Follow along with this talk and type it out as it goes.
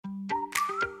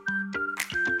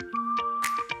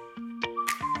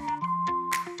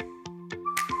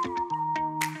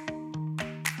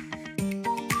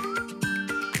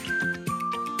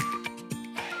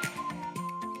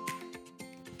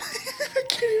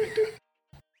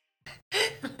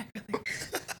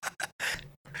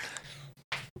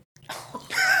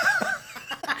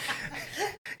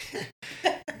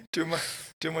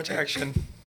Too much action.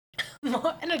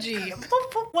 More energy.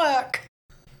 More footwork.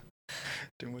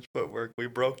 Too much footwork. We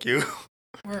broke you.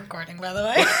 We're recording, by the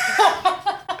way.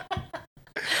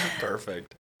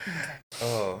 Perfect. Okay.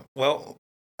 Oh, well,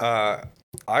 I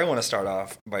want to start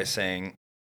off by saying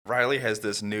Riley has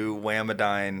this new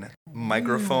Whamadyne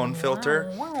microphone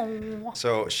filter. Wow.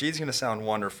 So she's going to sound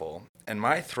wonderful. And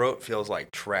my throat feels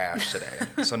like trash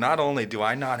today. So not only do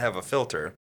I not have a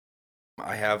filter,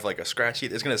 I have like a scratchy.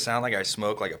 It's going to sound like I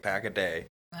smoke like a pack a day.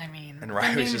 I mean, And I'm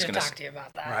Riley's meaning just to going talk to you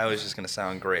about that. Riley's just going to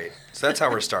sound great. So that's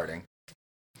how we're starting.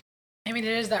 I mean,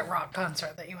 it is that rock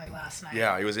concert that you went last night.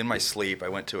 Yeah, it was in my sleep. I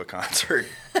went to a concert.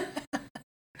 God.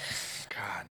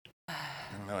 I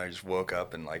don't know. I just woke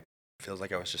up and like, feels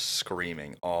like I was just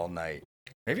screaming all night.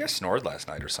 Maybe I snored last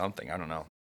night or something. I don't know.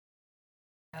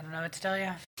 I don't know what to tell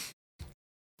you.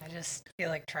 I just feel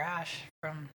like trash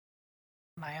from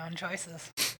my own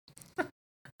choices.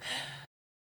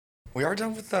 We are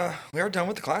done with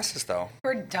the classes though.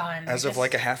 We're done. As of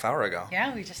like a half hour ago.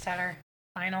 Yeah, we just had our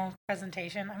final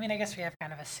presentation. I mean, I guess we have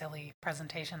kind of a silly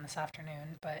presentation this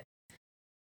afternoon, but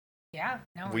yeah,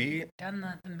 no, we've done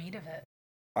the meat of it.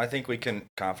 I think we can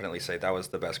confidently say that was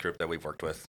the best group that we've worked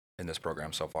with in this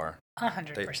program so far.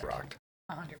 100%. They rocked.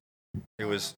 100%. It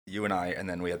was you and I, and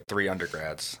then we had 3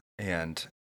 undergrads, and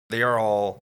they are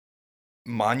all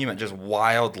just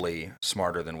wildly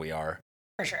smarter than we are.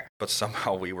 For sure. But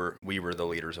somehow we were the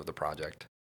leaders of the project.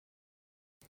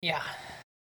 Yeah.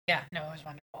 Yeah, no, it was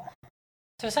wonderful.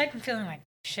 So aside from feeling like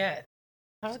shit,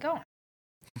 how's it going?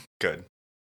 Good.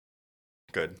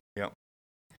 Yep.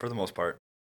 For the most part.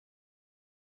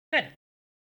 Good.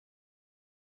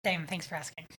 Same, thanks for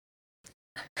asking.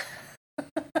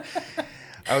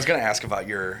 I was going to ask about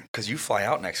because you fly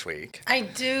out next week. I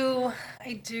do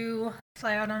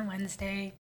fly out on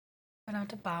Wednesday. Went out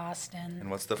to Boston. And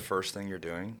what's the first thing you're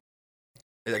doing?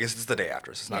 I guess it's the day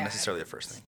after, so it's not necessarily the first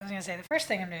thing. I was going to say, the first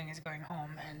thing I'm doing is going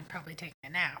home and probably taking a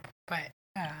nap. But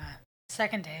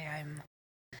second day, I'm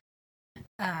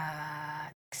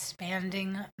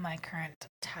expanding my current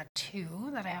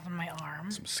tattoo that I have on my arm.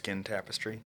 Some skin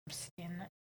tapestry. Skin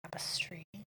tapestry.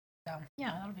 So,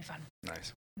 yeah, that'll be fun.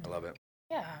 Nice. I love it.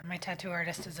 Yeah, my tattoo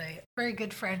artist is a very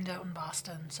good friend out in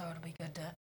Boston, so it'll be good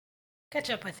to catch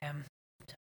up with him.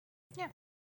 So, yeah.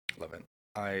 Love it.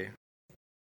 I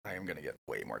am going to get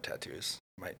way more tattoos.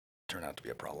 Might turn out to be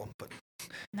a problem, but...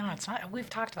 No, it's not. We've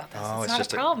talked about this. Oh, it's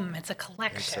not a problem. It's a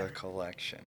collection. It's a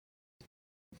collection.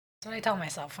 That's what I tell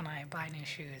myself when I buy new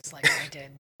shoes, like I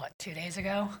did, 2 days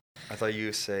ago? I thought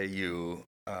you say you,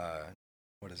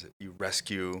 what is it? You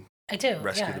rescue... I do,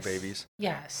 Rescue the babies?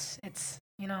 Yes. It's,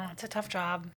 it's a tough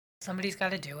job. Somebody's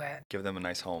got to do it. Give them a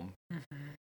nice home.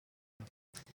 Mm-hmm.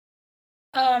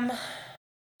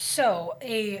 So,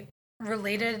 a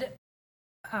related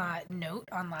note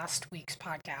on last week's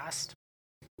podcast.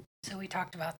 So we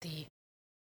talked about the,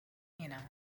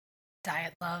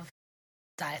 Dyatlov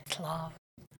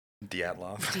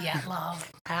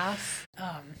path.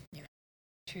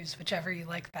 Choose whichever you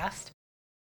like best.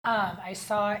 I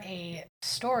saw a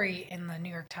story in the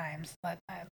New York Times that,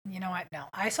 you know what? No,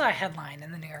 I saw a headline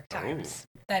in the New York Times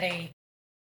that a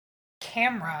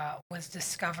camera was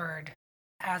discovered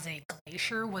as a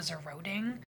glacier was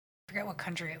eroding. I forget what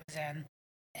country it was in.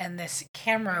 And this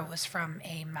camera was from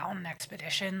a mountain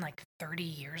expedition 30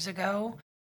 years ago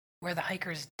where the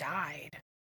hikers died.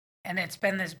 And it's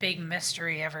been this big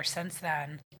mystery ever since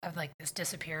then of this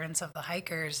disappearance of the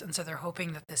hikers. And so they're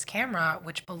hoping that this camera,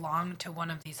 which belonged to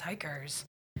one of these hikers,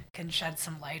 can shed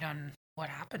some light on what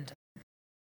happened to them.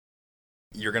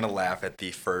 You're going to laugh at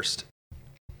the first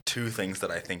 2 things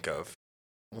that I think of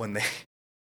when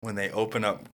they open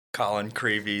up Colin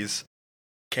Creevy's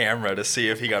camera to see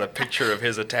if he got a picture of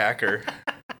his attacker.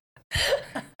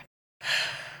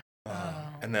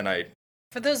 And then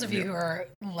for those of you who are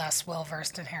less well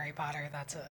versed in Harry Potter,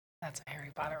 that's a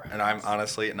Harry Potter reference.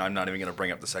 And I'm not even going to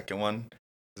bring up the second one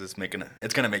because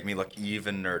it's going to make me look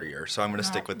even nerdier. So I'm going to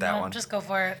stick with that one. Just go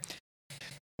for it.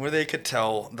 Where they could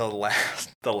tell the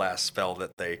last spell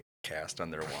that they cast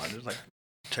on their wand. Just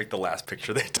check the last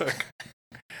picture they took.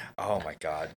 Oh my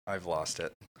God, I've lost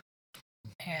it.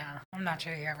 Yeah, I'm not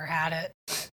sure you ever had it,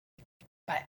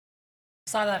 but I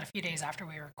saw that a few days after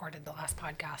we recorded the last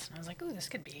podcast, and I was like, ooh, this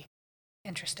could be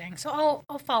interesting. So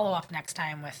I'll follow up next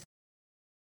time with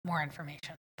more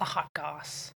information. The hot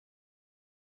goss.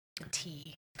 The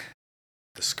tea.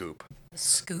 The scoop.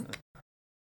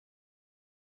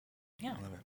 Yeah. I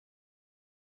love it.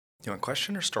 You want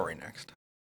question or story next?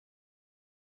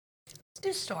 Let's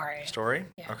do story. Story?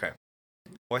 Yeah. Okay.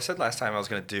 Well, I said last time I was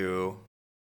going to do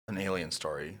an alien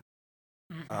story.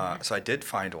 Mm-hmm. So I did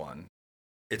find one.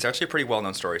 It's actually a pretty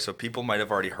well-known story, so people might have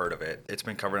already heard of it. It's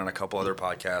been covered on a couple other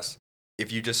podcasts.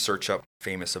 If you just search up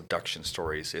famous abduction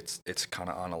stories, it's kind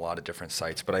of on a lot of different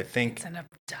sites. But I think It's an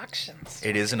abduction story.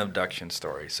 it is an abduction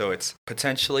story. So it's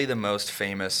potentially the most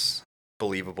famous,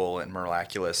 believable, and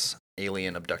miraculous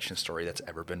alien abduction story that's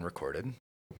ever been recorded.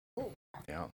 Ooh.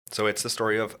 Yeah. So it's the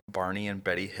story of Barney and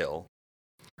Betty Hill.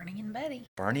 Barney and Betty.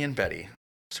 Barney and Betty.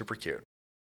 Super cute.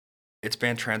 It's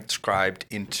been transcribed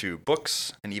into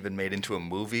books and even made into a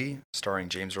movie starring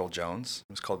James Earl Jones.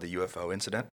 It was called The UFO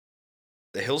Incident.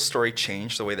 The Hill story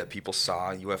changed the way that people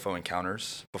saw UFO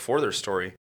encounters. Before their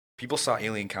story, people saw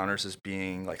alien encounters as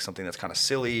being like something that's kind of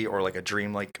silly or like a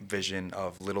dreamlike vision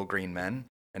of little green men.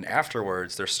 And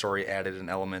afterwards, their story added an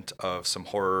element of some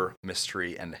horror,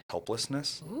 mystery, and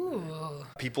helplessness. Ooh.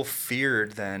 People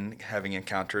feared then having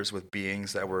encounters with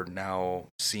beings that were now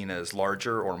seen as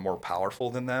larger or more powerful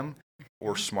than them,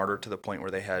 or smarter to the point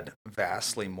where they had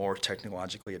vastly more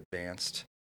technologically advanced,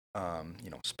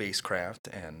 spacecraft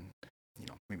and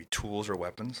maybe tools or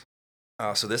weapons.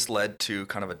 So this led to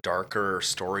kind of a darker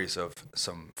stories of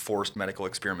some forced medical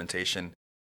experimentation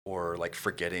or like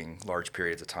forgetting large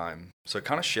periods of time. So it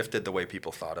kind of shifted the way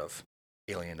people thought of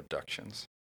alien abductions.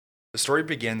 The story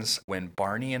begins when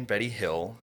Barney and Betty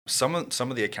Hill, some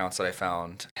of the accounts that I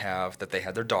found have that they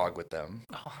had their dog with them.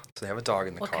 Oh. So they have a dog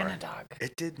in the What car. kind of dog?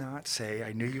 It did not say.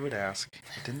 I knew you would ask.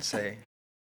 It didn't say.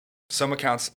 Some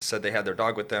accounts said they had their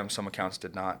dog with them. Some accounts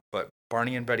did not. But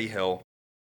Barney and Betty Hill,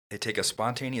 they take a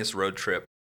spontaneous road trip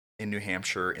in New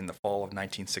Hampshire in the fall of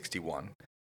 1961.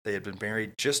 They had been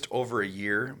married just over a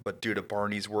year, but due to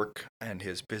Barney's work and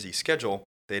his busy schedule,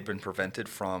 they had been prevented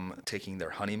from taking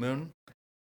their honeymoon.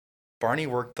 Barney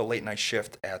worked the late night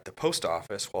shift at the post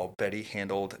office while Betty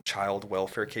handled child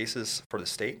welfare cases for the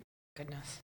state.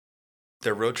 Goodness.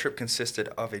 Their road trip consisted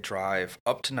of a drive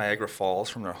up to Niagara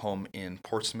Falls from their home in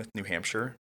Portsmouth, New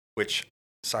Hampshire, which,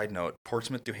 side note,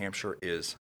 Portsmouth, New Hampshire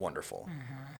is wonderful.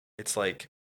 Mm-hmm. It's like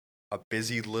a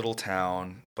busy little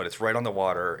town, but it's right on the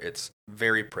water. It's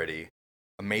very pretty,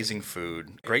 amazing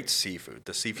food, great seafood.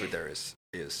 The seafood there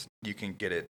is you can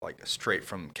get it like straight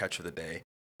from Catch of the Day,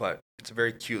 but it's a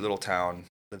very cute little town.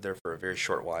 Lived there for a very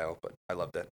short while, but I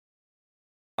loved it.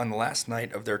 On the last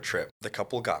night of their trip, the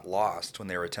couple got lost when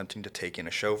they were attempting to take in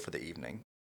a show for the evening.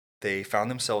 They found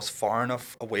themselves far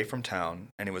enough away from town,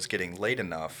 and it was getting late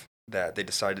enough that they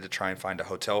decided to try and find a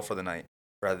hotel for the night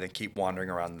rather than keep wandering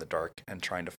around in the dark and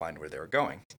trying to find where they were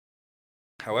going.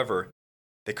 However,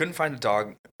 they couldn't find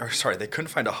they couldn't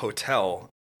find a hotel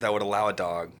that would allow a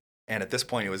dog, and at this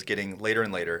point it was getting later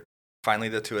and later. Finally,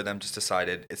 the two of them just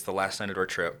decided it's the last night of our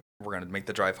trip. We're going to make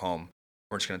the drive home.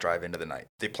 We're just going to drive into the night.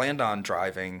 They planned on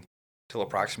driving till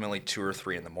approximately 2 or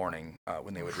 3 in the morning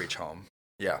when they would reach home.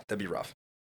 Yeah, that'd be rough.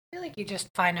 I feel like you just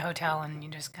find a hotel and you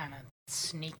just kind of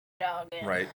sneak the dog in.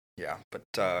 Right. Yeah. But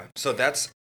so that's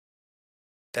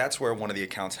where one of the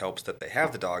accounts helps that they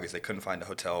have the dog is they couldn't find a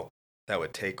hotel that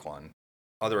would take one.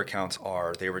 Other accounts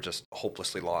are they were just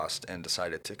hopelessly lost and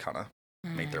decided to kind of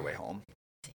make their way home.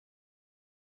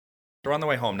 They're on the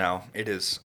way home now. It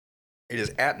is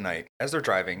at night. As they're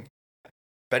driving,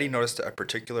 Betty noticed a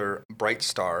particular bright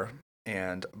star,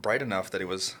 and bright enough that it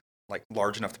was like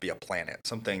large enough to be a planet,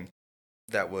 something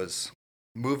that was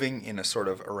moving in a sort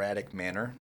of erratic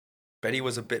manner. Betty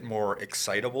was a bit more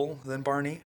excitable than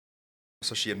Barney,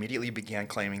 so she immediately began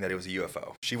claiming that it was a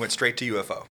UFO. She went straight to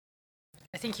UFO.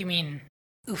 I think you mean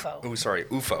UFO. Oh, sorry,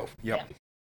 UFO. Yep. Yeah.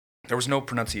 There was no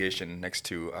pronunciation next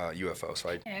to UFO, so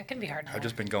it can be hard. I've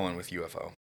just been going with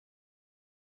UFO.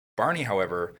 Barney,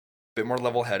 however, a bit more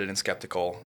level-headed and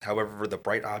skeptical. However, the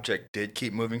bright object did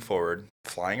keep moving forward,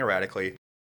 flying erratically,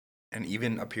 and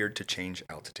even appeared to change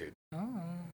altitude. Oh.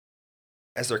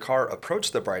 As their car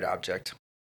approached the bright object,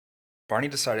 Barney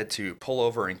decided to pull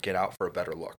over and get out for a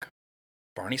better look.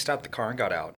 Barney stopped the car and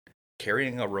got out,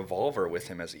 carrying a revolver with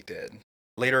him as he did.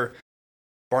 Later,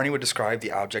 Barney would describe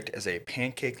the object as a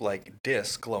pancake-like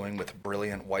disc glowing with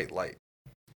brilliant white light.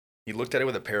 He looked at it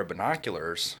with a pair of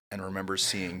binoculars and remembers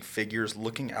seeing figures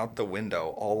looking out the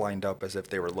window all lined up as if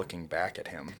they were looking back at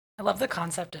him. I love the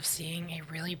concept of seeing a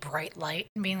really bright light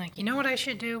and being like, you know what I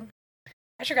should do?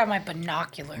 I should grab my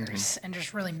binoculars and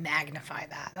just really magnify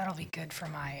that. That'll be good for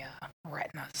my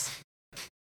retinas.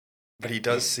 But he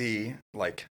does see,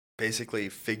 like, basically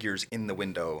figures in the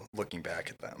window looking back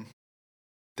at them.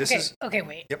 Okay,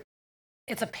 wait. Yep.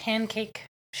 It's a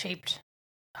pancake-shaped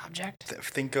object?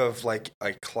 Think of, like,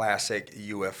 a classic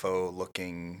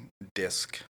UFO-looking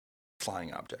disc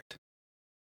flying object.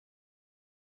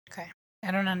 Okay.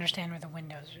 I don't understand where the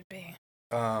windows would be.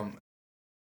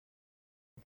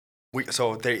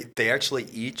 So they actually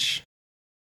each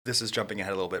this is jumping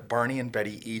ahead a little bit. Barney and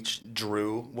Betty each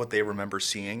drew what they remember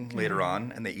seeing later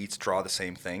on, and they each draw the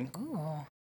same thing. Ooh.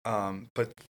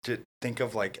 But to think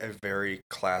of like a very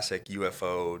classic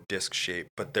UFO disc shape,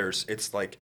 but it's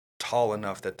like tall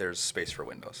enough that there's space for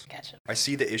windows. Gotcha. I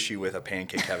see the issue with a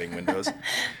pancake having windows.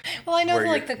 Well, I know where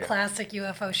like the yeah. classic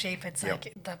UFO shape. It's Yep.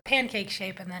 like the pancake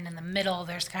shape, and then in the middle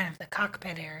there's kind of the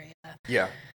cockpit area. Yeah.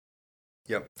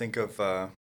 Yep. Think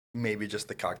of maybe just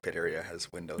the cockpit area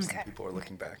has windows Okay. and people are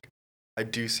looking back. I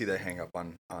do see the hang up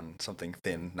on something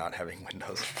thin not having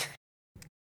windows.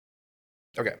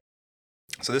 Okay.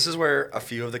 So this is where a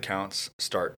few of the accounts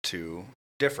start to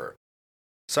differ.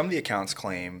 Some of the accounts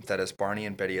claim that as Barney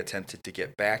and Betty attempted to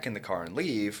get back in the car and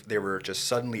leave, they were just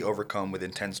suddenly overcome with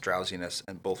intense drowsiness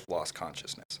and both lost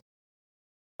consciousness.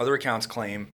 Other accounts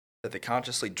claim that they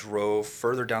consciously drove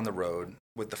further down the road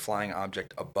with the flying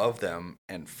object above them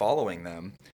and following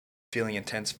them, feeling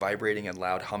intense vibrating and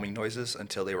loud humming noises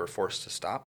until they were forced to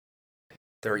stop.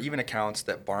 There are even accounts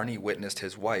that Barney witnessed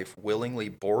his wife willingly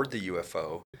board the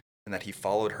UFO and that he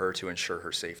followed her to ensure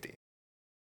her safety.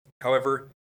 However,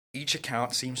 each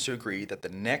account seems to agree that the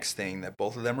next thing that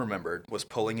both of them remembered was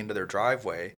pulling into their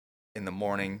driveway in the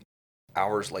morning,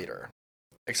 hours later.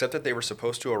 Except that they were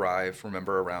supposed to arrive,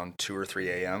 remember, around 2 or 3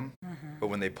 a.m., but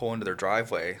when they pull into their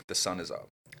driveway, the sun is up.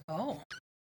 Oh.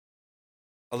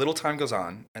 A little time goes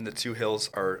on, and the two Hills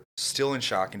are still in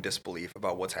shock and disbelief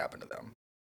about what's happened to them.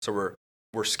 So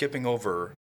we're skipping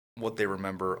over what they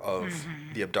remember of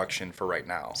the abduction for right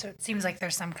now. So it seems like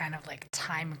there's some kind of like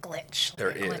time glitch. There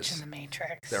like a glitch is. in the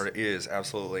Matrix. There is,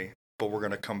 absolutely. But we're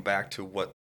going to come back to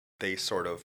what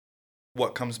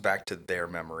comes back to their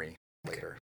memory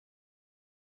later.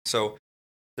 So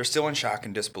they're still in shock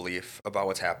and disbelief about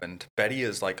what's happened. Betty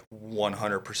is like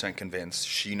 100% convinced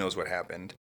she knows what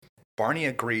happened. Barney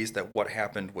agrees that what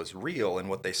happened was real and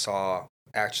what they saw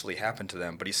actually happened to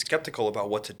them, but he's skeptical about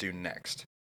what to do next.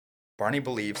 Barney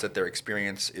believes that their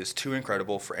experience is too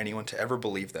incredible for anyone to ever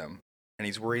believe them, and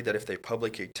he's worried that if they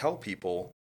publicly tell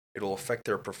people, it will affect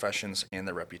their professions and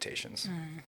their reputations.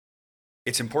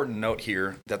 It's important to note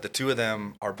here that the two of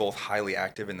them are both highly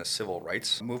active in the civil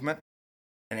rights movement,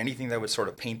 and anything that would sort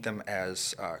of paint them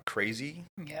as crazy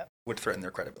would threaten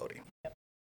their credibility. Yep.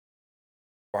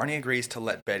 Barney agrees to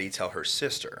let Betty tell her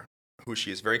sister, who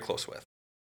she is very close with.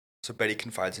 So Betty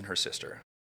confides in her sister.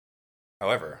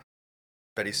 However,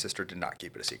 Betty's sister did not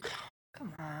keep it a secret.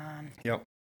 Come on. Yep.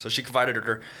 So she confided in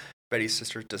her. Betty's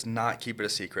sister does not keep it a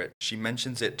secret. She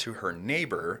mentions it to her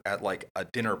neighbor at like a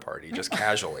dinner party, just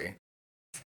casually.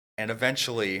 And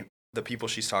eventually, the people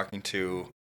she's talking to,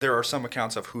 there are some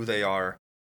accounts of who they are.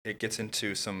 It gets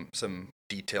into some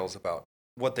details about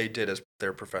what they did as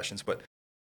their professions, but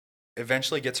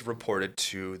eventually gets reported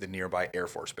to the nearby Air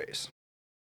Force Base.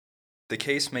 The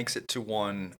case makes it to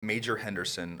one Major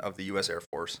Henderson of the U.S. Air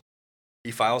Force.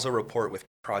 He files a report with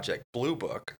Project Blue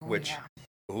Book, which...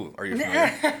 Ooh, are you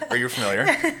familiar? Are you familiar?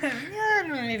 Yeah,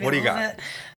 maybe What do you a little got? bit.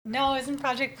 No, isn't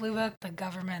Project Blue Book the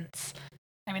government's...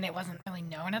 I mean, it wasn't really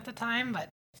known at the time, but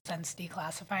since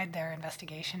declassified their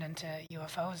investigation into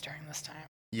UFOs during this time.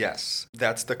 Yes,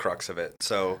 that's the crux of it.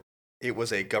 So it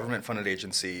was a government-funded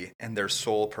agency, and their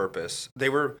sole purpose... They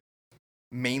were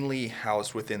mainly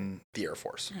housed within the Air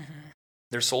Force.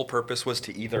 Their sole purpose was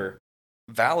to either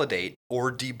validate or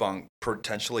debunk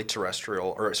potentially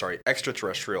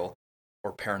extraterrestrial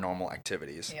or paranormal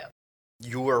activities. Yep.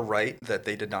 You are right that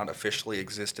they did not officially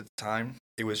exist at the time.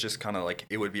 It was just kind of like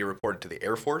it would be reported to the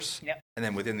Air Force. Yep. And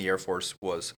then within the Air Force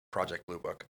was Project Blue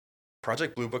Book.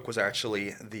 Project Blue Book was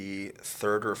actually the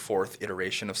third or fourth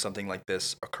iteration of something like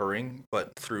this occurring,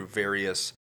 but through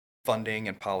various funding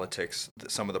and politics,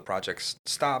 some of the projects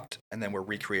stopped and then were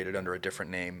recreated under a different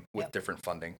name with different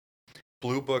funding.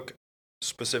 Blue Book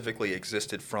specifically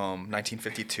existed from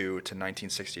 1952 to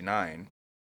 1969.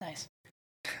 Nice.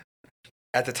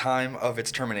 At the time of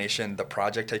its termination, the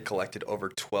project had collected over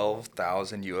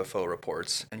 12,000 UFO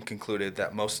reports and concluded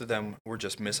that most of them were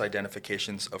just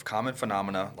misidentifications of common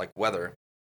phenomena like weather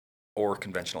or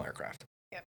conventional aircraft.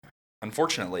 Yep.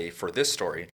 Unfortunately, for this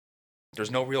story,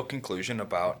 there's no real conclusion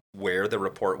about where the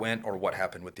report went or what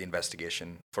happened with the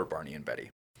investigation for Barney and Betty.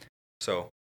 So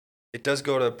it does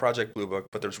go to Project Blue Book,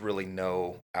 but there's really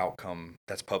no outcome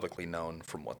that's publicly known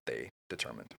from what they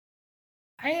determined.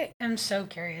 I am so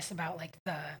curious about like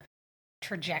the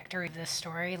trajectory of this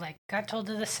story. Like, got told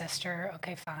to the sister,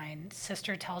 okay, fine.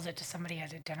 Sister tells it to somebody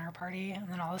at a dinner party, and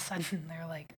then all of a sudden they're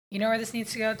like, you know where this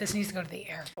needs to go? This needs to go to the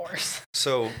Air Force.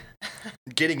 So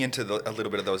getting into a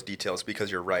little bit of those details,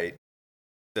 because you're right,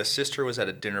 the sister was at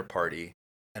a dinner party,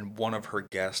 and one of her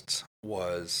guests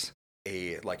was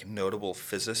a like notable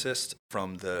physicist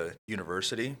from the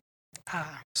university.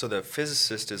 So the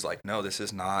physicist is like, no, this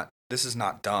is not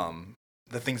dumb.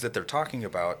 The things that they're talking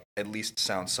about at least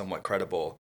sound somewhat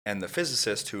credible. And the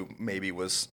physicist, who maybe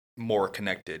was more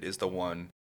connected, is the one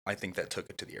I think that took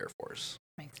it to the Air Force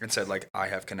and said, like, I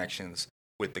have connections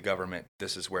with the government.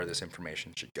 This is where this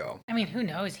information should go. I mean, who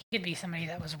knows? He could be somebody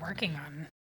that was working on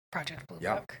Project Blue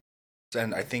Book.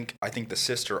 And I think the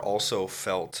sister also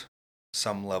felt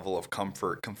some level of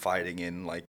comfort confiding in,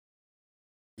 like,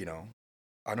 you know,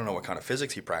 I don't know what kind of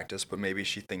physics he practiced, but maybe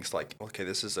she thinks like, okay,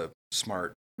 this is a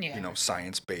smart,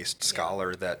 science-based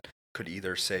scholar that could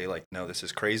either say like, no, this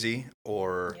is crazy,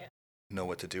 or know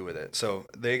what to do with it. So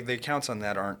the accounts on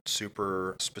that aren't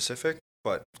super specific,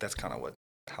 but that's kind of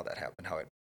how that happened.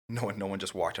 No one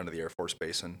just walked onto the Air Force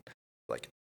Base and like,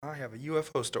 I have a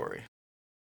UFO story.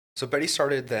 So Betty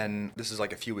started then, this is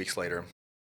like a few weeks later,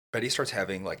 Betty starts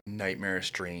having like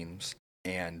nightmarish dreams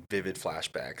and vivid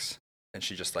flashbacks, and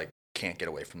she just like can't get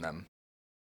away from them.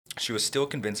 She was still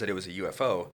convinced that it was a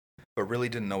UFO, but really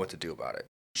didn't know what to do about it.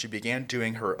 She began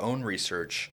doing her own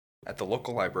research at the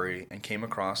local library and came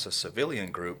across a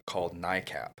civilian group called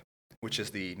NICAP, which is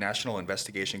the National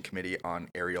Investigation Committee on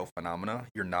Aerial Phenomena.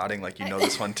 You're nodding like you know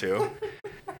this one too.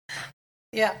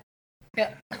 Yeah.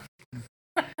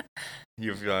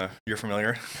 You're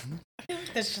familiar?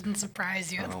 This shouldn't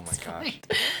surprise you. Oh my gosh.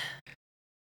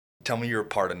 Tell me you're a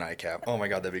part of NICAP. Oh my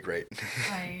god, that'd be great.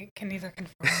 I can neither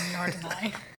confirm nor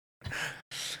deny.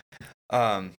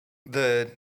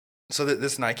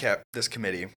 This NICAP, this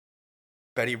committee,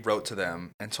 Betty wrote to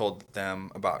them and told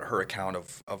them about her account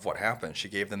of what happened. She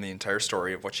gave them the entire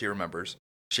story of what she remembers.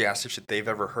 She asked if they've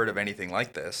ever heard of anything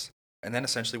like this, and then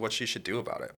essentially what she should do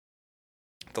about it.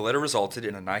 The letter resulted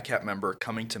in a NICAP member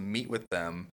coming to meet with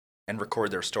them and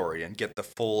record their story and get the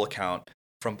full account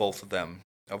from both of them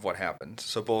of what happened.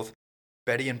 So both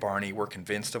Betty and Barney were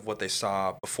convinced of what they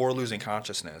saw before losing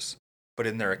consciousness, but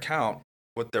in their account,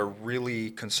 what they're really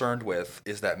concerned with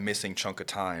is that missing chunk of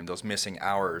time, those missing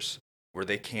hours where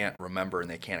they can't remember and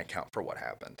they can't account for what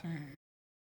happened. Mm-hmm.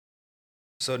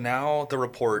 So now the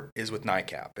report is with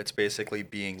NICAP. It's basically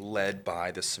being led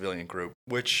by the civilian group,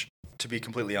 which, to be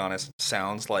completely honest,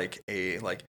 sounds like a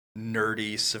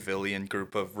nerdy civilian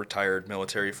group of retired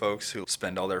military folks who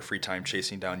spend all their free time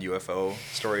chasing down UFO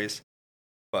stories.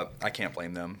 But I can't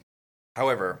blame them.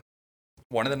 However,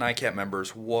 one of the NICAP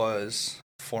members was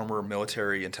former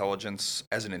military intelligence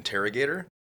as an interrogator.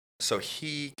 So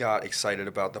he got excited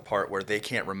about the part where they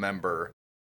can't remember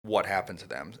what happened to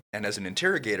them. And as an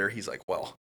interrogator, he's like,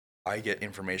 well, I get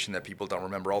information that people don't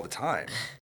remember all the time.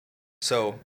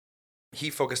 So he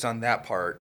focused on that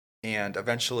part, and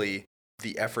eventually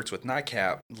the efforts with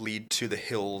NICAP lead to the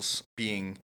Hills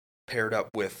being paired up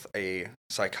with a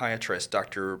psychiatrist,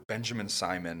 Dr. Benjamin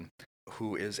Simon,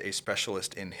 who is a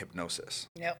specialist in hypnosis.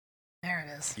 Yep, there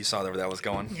it is. You saw where that was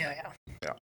going?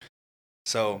 Yeah.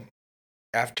 So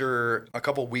after a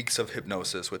couple weeks of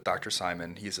hypnosis with Dr.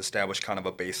 Simon, he's established kind of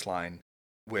a baseline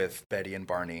with Betty and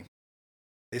Barney.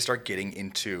 They start getting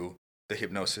into the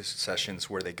hypnosis sessions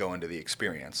where they go into the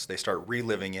experience. They start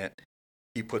reliving it.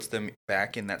 He puts them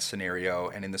back in that scenario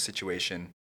and in the situation,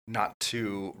 not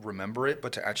to remember it,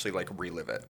 but to actually like relive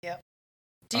it. Yep.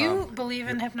 Do you believe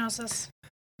in hypnosis?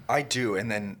 I do. And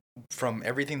then from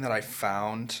everything that I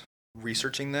found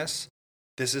researching this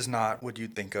is not what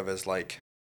you'd think of as like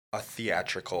a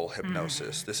theatrical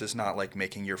hypnosis. Mm-hmm. This is not like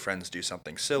making your friends do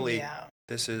something silly. Yeah.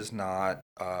 This is not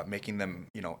making them,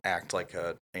 act like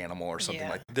an animal or something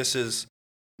like that. This is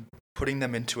putting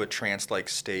them into a trance-like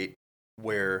state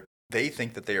where they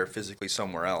think that they are physically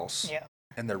somewhere else. Yeah.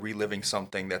 And they're reliving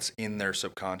something that's in their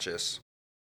subconscious.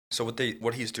 So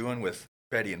what he's doing with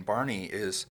Betty and Barney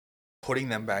is putting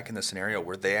them back in the scenario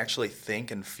where they actually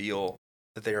think and feel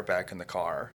that they are back in the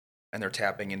car, and they're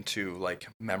tapping into like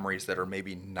memories that are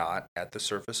maybe not at the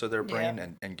surface of their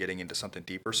brain and getting into something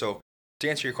deeper. So to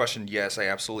answer your question, yes, I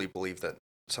absolutely believe that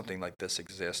something like this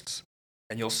exists.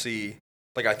 And you'll see,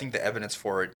 like, I think the evidence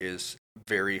for it is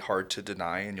very hard to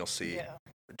deny, and you'll see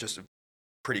just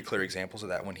pretty clear examples of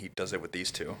that when he does it with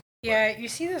these two. Yeah, you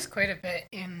see this quite a bit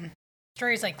in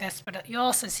stories like this, but you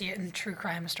also see it in true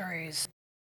crime stories.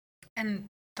 And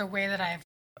the way that I've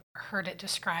heard it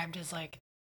described is like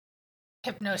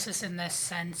hypnosis in this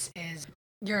sense is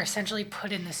you're essentially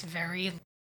put in this very,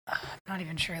 I'm not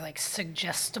even sure, like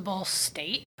suggestible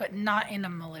state, but not in a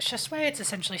malicious way. It's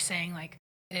essentially saying like,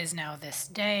 it is now this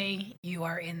day, you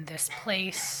are in this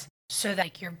place, so that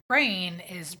like your brain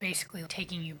is basically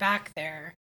taking you back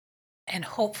there, and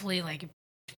hopefully like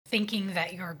thinking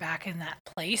that you're back in that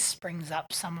place brings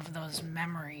up some of those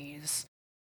memories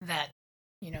that,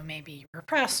 may be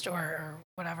repressed or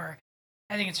whatever.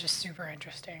 I think it's just super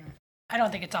interesting. I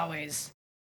don't think it's always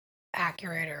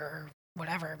accurate or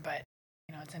whatever, but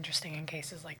it's interesting in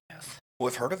cases like this. Well,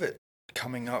 I've heard of it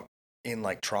coming up in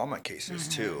like trauma cases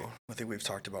too. I think we've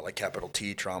talked about like capital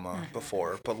T trauma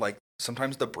before, but like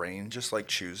sometimes the brain just like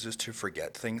chooses to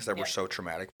forget things that were so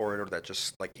traumatic for it or that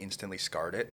just like instantly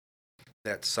scarred it.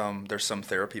 There's some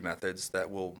therapy methods that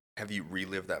will have you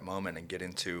relive that moment and get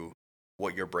into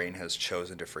what your brain has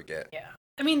chosen to forget. Yeah.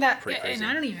 I mean Pretty crazy. and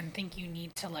I don't even think you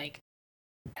need to like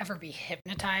ever be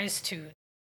hypnotized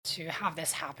to have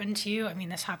this happen to you. I mean,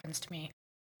 this happens to me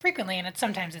frequently, and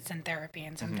sometimes it's in therapy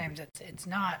and sometimes it's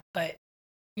not, but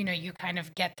you kind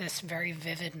of get this very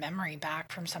vivid memory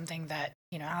back from something that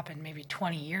happened maybe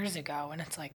 20 years ago, and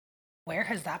it's like, where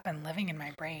has that been living in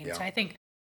my brain? So I think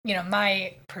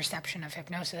my perception of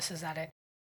hypnosis is that it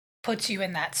puts you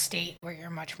in that state where you're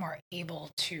much more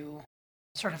able to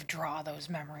sort of draw those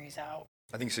memories out.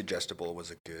 I think suggestible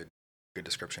was a good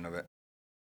description of it.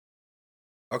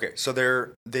 Okay, so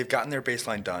they've gotten their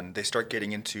baseline done. They start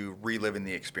getting into reliving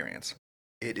the experience.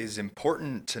 It is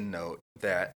important to note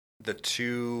that the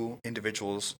two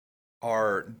individuals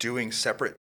are doing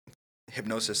separate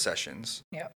hypnosis sessions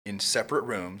in separate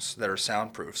rooms that are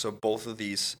soundproof. So both of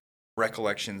these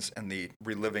recollections and the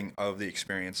reliving of the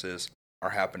experiences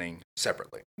are happening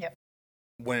separately. Yep.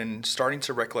 When starting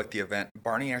to recollect the event,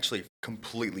 Barney actually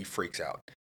completely freaks out.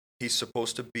 He's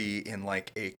supposed to be in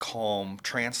like a calm,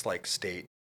 trance-like state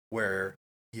where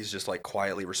he's just like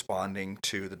quietly responding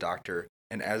to the doctor.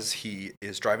 And as he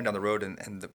is driving down the road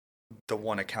and the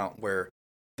one account where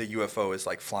the UFO is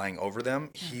like flying over them,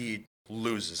 he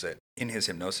loses it in his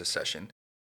hypnosis session.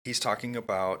 He's talking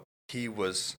about he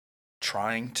was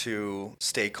trying to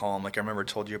stay calm. Like I remember I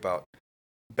told you about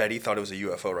Betty thought it was a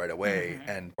UFO right away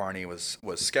and Barney was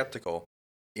skeptical.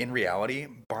 In reality,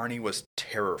 Barney was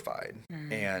terrified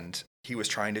and he was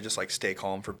trying to just like stay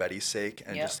calm for Betty's sake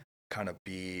and just kind of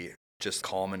be just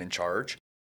calm and in charge.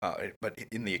 But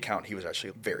in the account, he was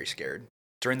actually very scared.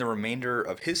 During the remainder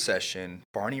of his session,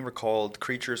 Barney recalled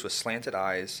creatures with slanted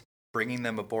eyes, bringing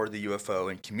them aboard the UFO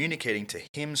and communicating to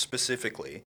him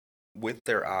specifically with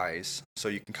their eyes. So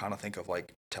you can kind of think of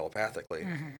like telepathically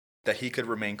that he could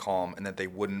remain calm and that they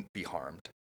wouldn't be harmed.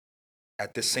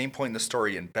 At this same point in the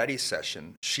story in Betty's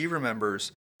session, she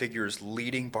remembers figures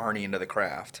leading Barney into the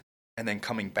craft and then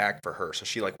coming back for her. So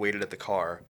she like waited at the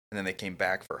car and then they came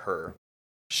back for her.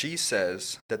 She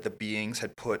says that the beings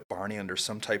had put Barney under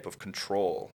some type of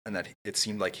control and that it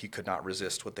seemed like he could not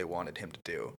resist what they wanted him to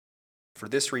do. For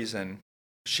this reason,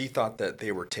 she thought that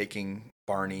they were taking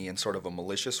Barney in sort of a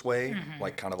malicious way,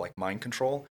 like kind of like mind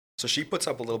control. So she puts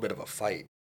up a little bit of a fight.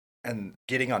 And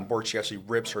getting on board, she actually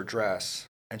rips her dress.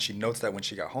 And she notes that when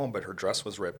she got home, but her dress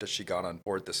was ripped as she got on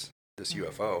board this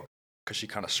UFO because she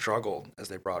kind of struggled as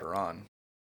they brought her on.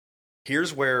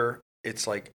 Here's where it's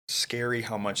like scary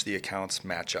how much the accounts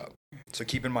match up. So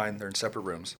keep in mind they're in separate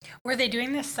rooms. Were they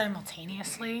doing this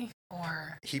simultaneously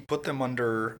or? He put them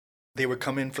under, they would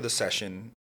come in for the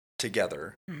session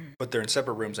together, but they're in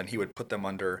separate rooms and he would put them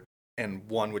under and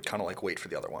one would kind of like wait for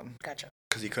the other one. Gotcha.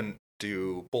 Because he couldn't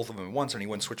do both of them at once and he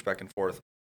wouldn't switch back and forth.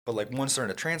 But like once they're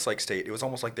in a trance-like state, it was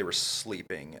almost like they were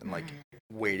sleeping and like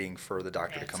waiting for the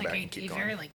doctor to come back and keep going.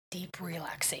 Very like deep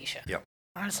relaxation. Yep.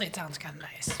 Honestly, it sounds kind of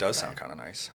nice. It does sound kind of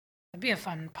nice. It'd be a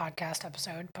fun podcast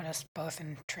episode. Put us both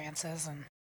in trances and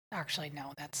actually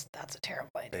no, that's a terrible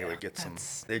idea. They would get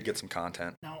they'd get some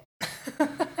content. No.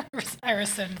 I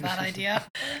rescind that idea.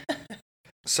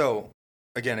 So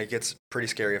again, it gets pretty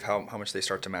scary of how much they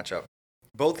start to match up.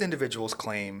 Both individuals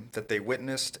claim that they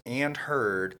witnessed and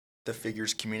heard the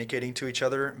figures communicating to each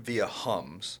other via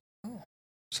hums. Ooh.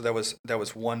 So that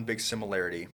was one big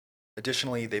similarity.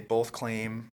 Additionally, they both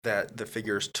claim that the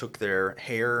figures took their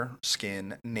hair,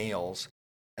 skin, nails,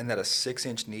 and that a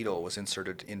 6-inch needle was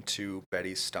inserted into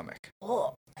Betty's stomach.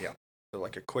 Oh. Yeah. So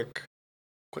like a quick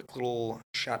little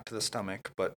shot to the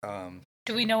stomach, but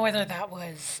do we know whether that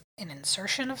was an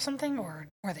insertion of something or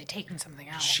were they taking something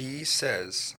out? She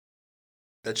says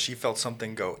that she felt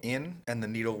something go in and the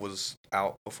needle was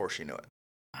out before she knew it.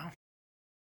 Wow.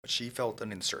 But she felt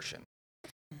an insertion.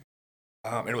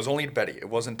 And it was only to Betty. It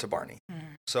wasn't to Barney.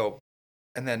 So,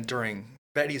 and then during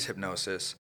Betty's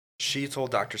hypnosis, she told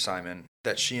Dr. Simon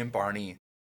that she and Barney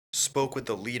spoke with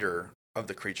the leader of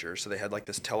the creature. So they had like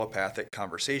this telepathic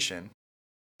conversation.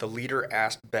 The leader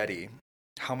asked Betty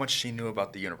how much she knew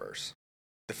about the universe.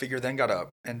 The figure then got up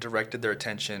and directed their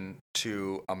attention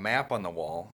to a map on the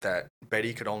wall that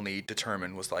Betty could only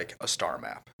determine was like a star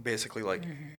map. Basically like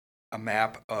a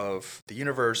map of the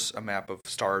universe, a map of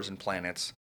stars and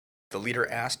planets. The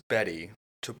leader asked Betty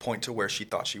to point to where she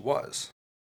thought she was.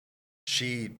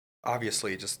 She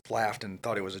obviously just laughed and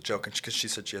thought it was a joke because she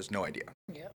said she has no idea.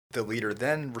 Yeah. The leader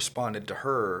then responded to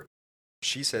her,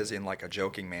 she says in like a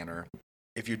joking manner,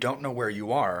 if you don't know where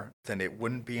you are, then it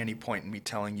wouldn't be any point in me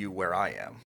telling you where I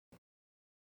am.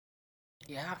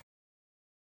 Yeah.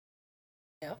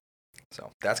 Yep.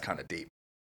 So that's kind of deep.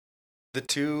 The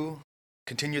two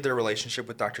continued their relationship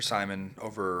with Dr. Simon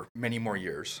over many more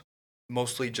years,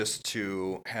 mostly just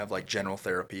to have like general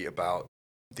therapy about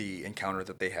the encounter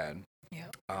that they had. Yeah.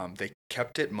 They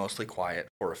kept it mostly quiet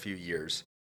for a few years.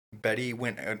 Betty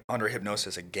went under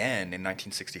hypnosis again in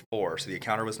 1964. So the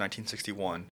encounter was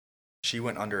 1961. She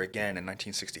went under again in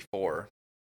 1964.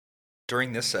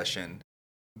 During this session,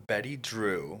 Betty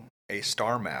drew a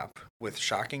star map with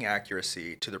shocking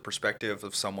accuracy to the perspective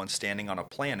of someone standing on a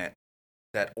planet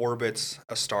that orbits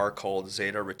a star called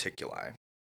Zeta Reticuli.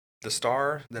 The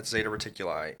star that's Zeta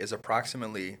Reticuli is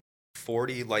approximately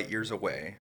 40 light years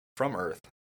away from Earth,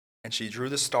 and she drew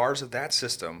the stars of that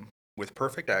system with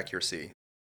perfect accuracy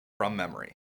from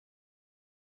memory.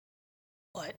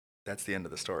 What? That's the end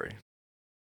of the story.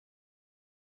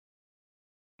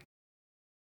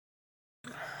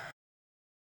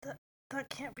 That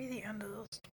can't be the end of the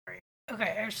story.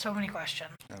 Okay, there's so many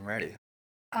questions. I'm ready.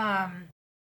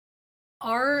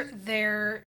 Are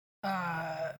there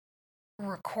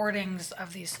recordings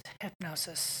of these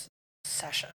hypnosis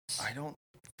sessions? I don't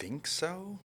think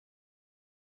so.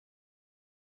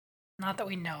 Not that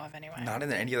we know of, anyway. Not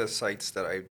in any of the sites that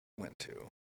I went to.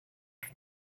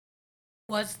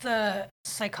 Was the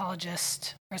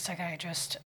psychologist or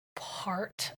psychiatrist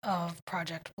part of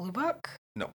Project Blue Book?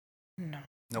 No. No.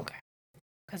 Nope. Okay.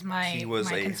 Because my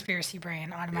conspiracy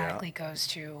brain automatically goes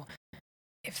to,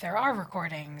 if there are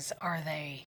recordings, are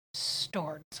they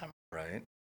stored somewhere?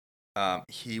 Right.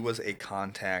 He was a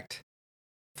contact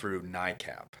through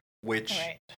NICAP, which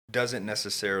doesn't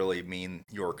necessarily mean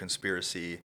your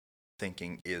conspiracy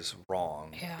thinking is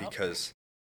wrong. Yeah. Because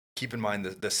keep in mind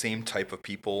the same type of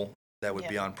people that would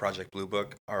be on Project Blue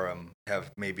Book are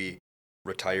have maybe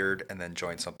retired and then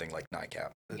joined something like NICAP.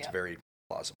 It's very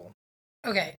plausible.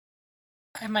 Okay.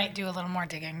 I might do a little more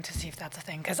digging to see if that's a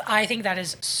thing, because I think that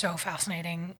is so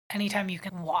fascinating. Anytime you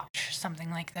can watch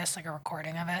something like this, like a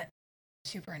recording of it,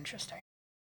 super interesting.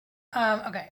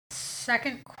 Okay,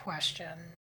 second question.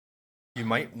 You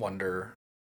might wonder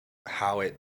how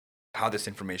this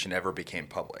information ever became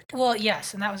public. Well,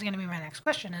 yes, and that was going to be my next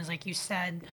question. Is like you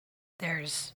said,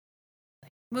 there's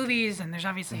like movies, and there's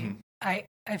obviously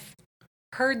I've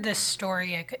heard this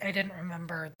story. I didn't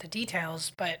remember the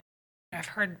details, but I've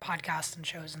heard podcasts and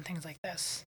shows and things like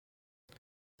this.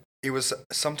 It was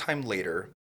sometime later,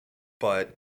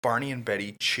 but Barney and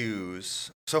Betty choose.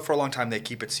 So for a long time, they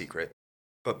keep it secret,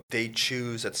 but they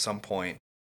choose at some point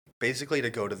basically to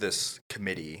go to this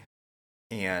committee,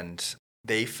 and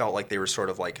they felt like they were sort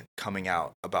of like coming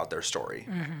out about their story.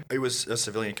 Mm-hmm. It was a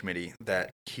civilian committee that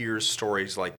hears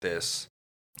stories like this,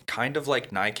 kind of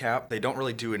like NICAP. They don't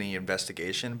really do any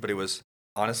investigation, but it was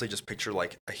honestly just picture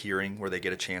like a hearing where they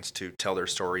get a chance to tell their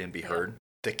story and be heard.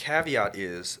 The caveat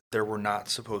is there were not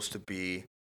supposed to be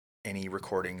any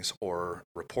recordings or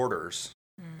reporters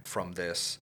from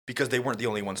this because they weren't the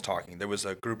only ones talking. There was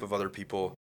a group of other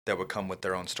people that would come with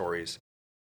their own stories.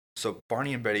 So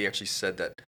Barney and Betty actually said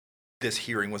that this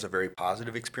hearing was a very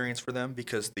positive experience for them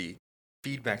because the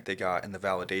feedback they got and the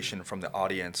validation from the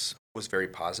audience was very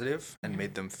positive and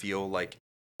made them feel like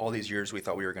all these years we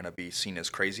thought we were going to be seen as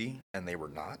crazy, and they were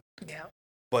not. Yeah.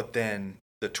 But then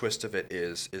the twist of it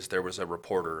is there was a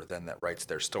reporter then that writes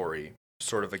their story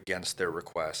sort of against their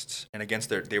requests and against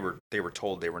they were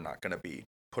told they were not going to be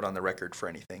put on the record for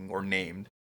anything or named,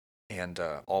 and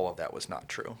all of that was not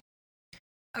true.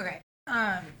 Okay.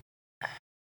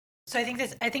 So I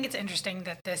think it's interesting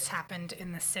that this happened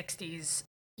in the 60s.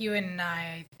 You and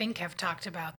I think have talked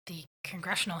about the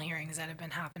congressional hearings that have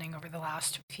been happening over the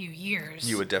last few years.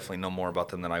 You would definitely know more about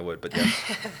them than I would, but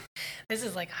yes. This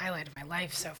is like a highlight of my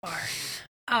life so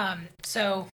far.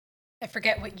 So I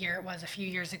forget what year it was, a few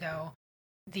years ago,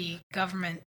 the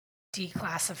government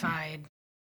declassified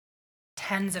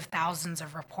tens of thousands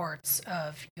of reports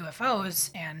of UFOs,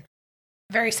 and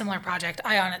very similar project.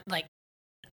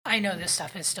 I know this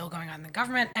stuff is still going on in the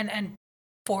government, and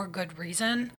for good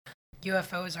reason.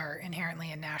 UFOs are inherently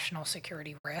a national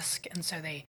security risk, and so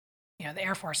they, the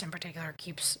Air Force in particular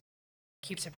keeps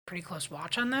a pretty close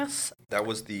watch on this. That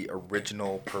was the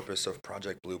original purpose of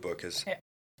Project Blue Book, is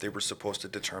they were supposed to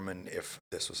determine if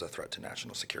this was a threat to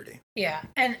national security. Yeah,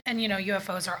 and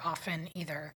UFOs are often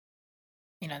either,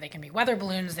 they can be weather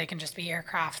balloons, they can just be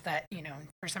aircraft that,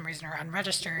 for some reason are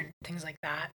unregistered, things like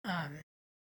that.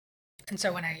 And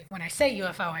so when I say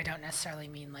UFO, I don't necessarily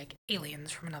mean like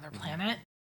aliens from another planet.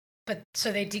 but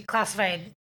so they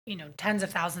declassified, tens of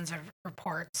thousands of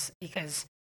reports because,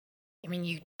 I mean,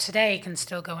 you today can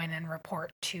still go in and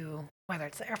report to whether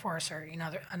it's the Air Force or,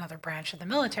 another branch of the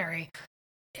military,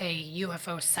 a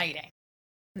UFO sighting.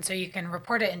 And so you can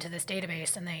report it into this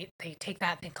database and they take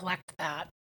that, they collect that,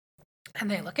 and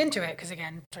they look into it because,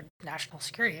 again, sort of national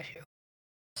security issue.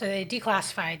 So they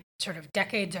declassified sort of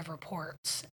decades of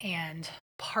reports. And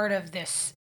part of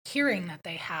this hearing that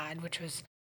they had, which was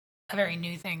a very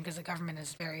new thing because the government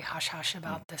is very hush hush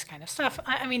about this kind of stuff.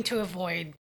 I mean, to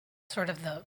avoid sort of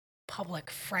the public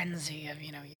frenzy of,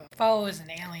 UFOs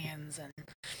and aliens and.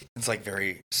 It's like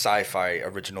very sci-fi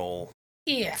original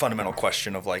fundamental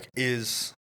question of like,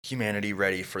 is humanity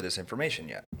ready for this information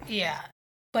yet? Yeah.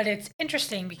 But it's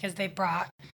interesting because they brought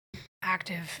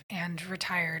active and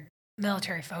retired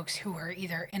military folks who were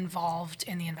either involved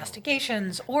in the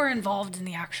investigations or involved in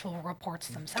the actual reports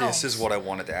themselves. This is what I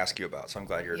wanted to ask you about, so I'm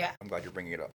glad you're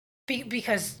bringing it up.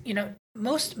 Because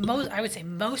most I would say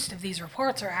most of these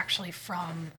reports are actually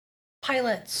from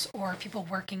pilots or people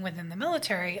working within the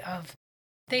military. Of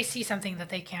they see something that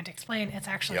they can't explain, it's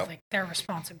actually like their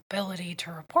responsibility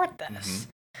to report this. Mm-hmm.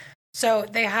 So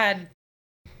they had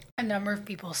a number of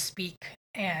people speak,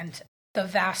 and the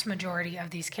vast majority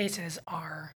of these cases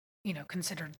are,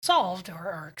 considered solved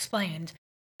or explained.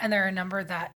 And there are a number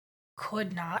that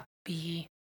could not be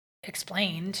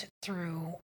explained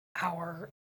through our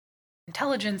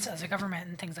intelligence as a government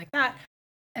and things like that.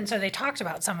 And so they talked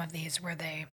about some of these where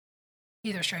they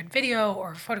either showed video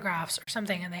or photographs or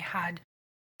something, and they had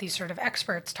these sort of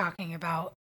experts talking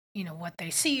about, what they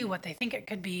see, what they think it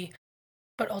could be,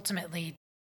 but ultimately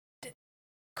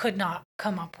could not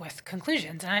come up with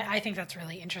conclusions. And I think that's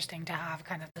really interesting to have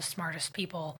kind of the smartest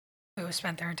people who have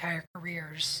spent their entire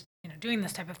careers, doing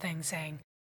this type of thing saying,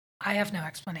 I have no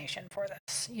explanation for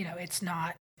this. It's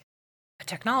not a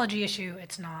technology issue.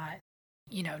 It's not,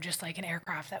 just like an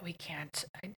aircraft that we can't,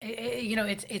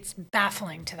 it's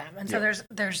baffling to them. And so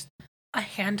there's a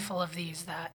handful of these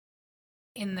that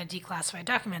in the declassified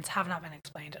documents have not been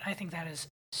explained. And I think that is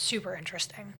super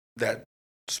interesting. That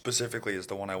specifically is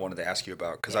the one I wanted to ask you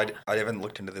about because I haven't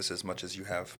looked into this as much as you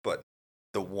have, but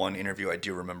the one interview I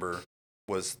do remember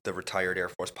was the retired Air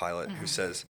Force pilot who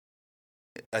says,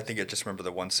 I think I just remember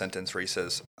the one sentence where he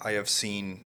says, I have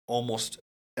seen almost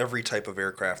every type of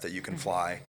aircraft that you can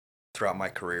fly throughout my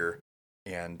career,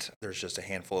 and there's just a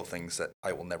handful of things that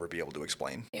I will never be able to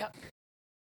explain.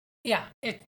 Yeah,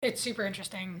 it's super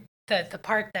interesting. The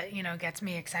part that, gets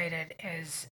me excited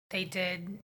is they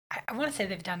did, I want to say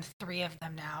they've done 3 of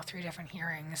them now, 3 different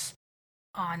hearings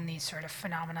on these sort of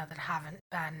phenomena that haven't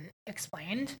been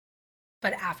explained.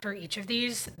 But after each of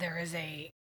these, there is a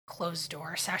closed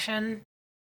door session.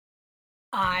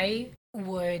 I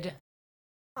would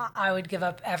give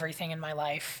up everything in my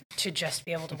life to just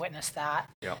be able to witness that.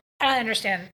 Yeah. And I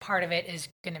understand part of it is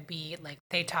going to be like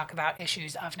they talk about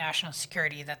issues of national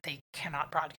security that they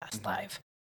cannot broadcast live.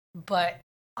 But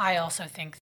I also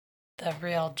think the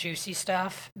real juicy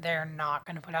stuff, they're not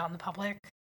going to put out in the public.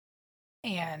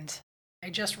 And I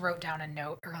just wrote down a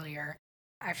note earlier.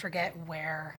 I forget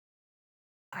where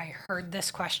I heard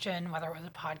this question, whether it was a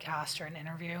podcast or an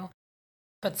interview,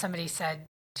 but somebody said,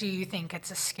 do you think it's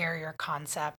a scarier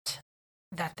concept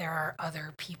that there are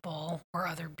other people or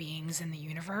other beings in the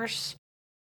universe,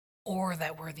 or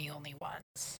that we're the only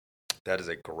ones? That is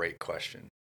a great question.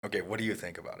 Okay, what do you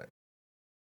think about it?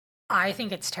 I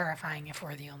think it's terrifying if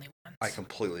we're the only ones. I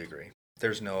completely agree.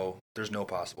 There's no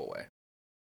possible way.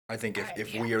 I think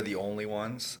if we are the only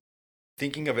ones,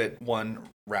 thinking of it, 1,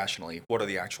 rationally, what are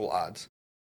the actual odds?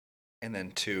 And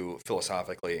then 2,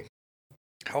 philosophically,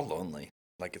 how lonely.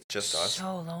 Like, it's just us.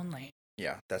 So lonely.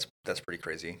 Yeah, that's pretty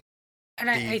crazy. And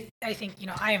I think,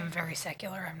 I am very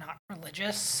secular. I'm not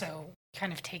religious, so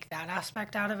kind of take that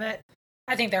aspect out of it.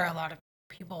 I think there are a lot of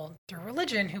people through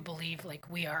religion who believe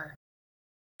like we are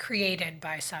created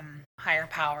by some higher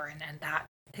power, and that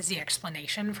is the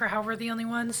explanation for how we're the only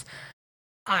ones.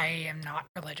 I am not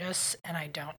religious, and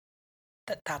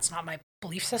that's not my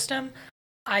belief system.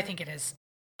 I think it is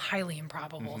highly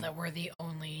improbable that we're the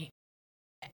only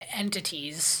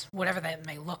entities, whatever that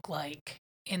may look like,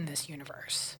 in this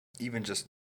universe. Even just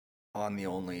on the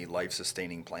only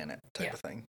life-sustaining planet type of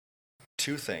thing.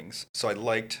 2 things. So I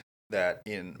liked that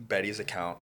in Betty's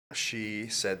account, she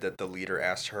said that the leader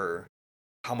asked her,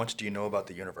 how much do you know about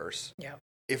the universe? Yeah.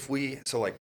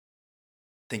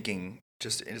 Thinking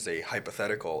just as a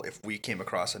hypothetical, if we came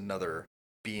across another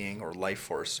being or life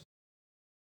force,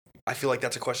 I feel like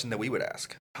that's a question that we would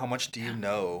ask. How much do you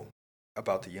know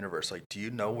about the universe? Like, do you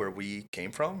know where we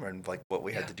came from and like what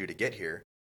we had to do to get here?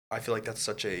 I feel like that's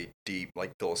such a deep,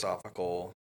 like,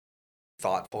 philosophical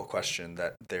thoughtful question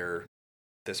that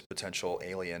this potential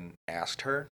alien asked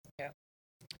her. Yeah.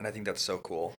 And I think that's so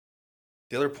cool.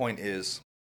 The other point is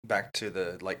back to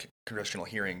the like congressional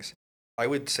hearings. I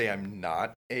would say I'm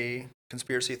not a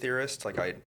conspiracy theorist. Like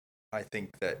I think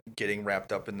that getting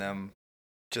wrapped up in them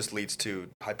just leads to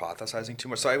hypothesizing too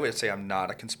much. So I would say I'm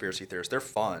not a conspiracy theorist. They're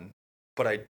fun,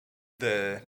 but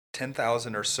the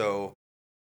 10,000 or so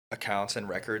accounts and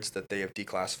records that they have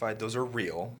declassified, those are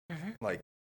real. Mm-hmm. Like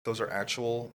those are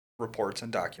actual reports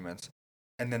and documents.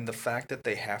 And then the fact that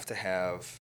they have to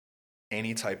have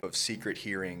any type of secret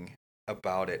hearing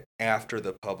about it after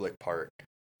the public part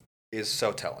is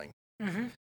so telling. Mm-hmm.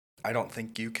 I don't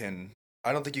think you can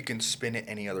spin it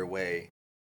any other way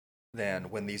than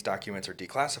when these documents are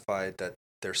declassified that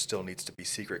there still needs to be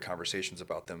secret conversations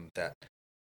about them, that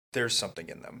there's something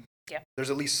in them. Yeah. There's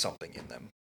at least something in them.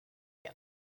 Yeah.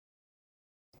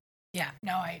 Yeah.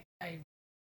 No, I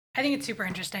think it's super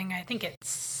interesting. I think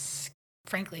it's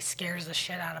frankly scares the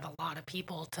shit out of a lot of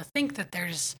people to think that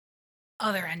there's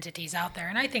other entities out there.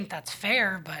 And I think that's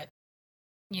fair, but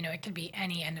it could be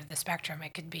any end of the spectrum.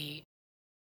 It could be,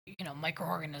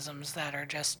 microorganisms that are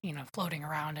just, floating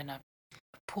around in a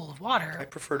pool of water. I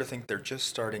prefer to think they're just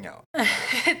starting out.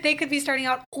 They could be starting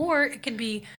out, or it could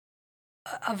be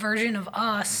a version of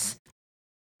us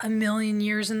a million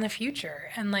years in the future,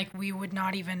 and like we would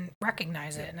not even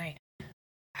recognize it. And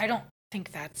I don't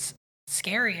think that's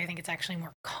scary. I think it's actually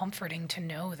more comforting to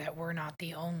know that we're not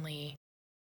the only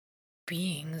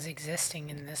beings existing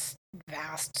in this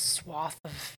vast swath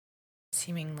of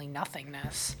seemingly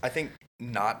nothingness. I think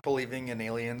not believing in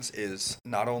aliens is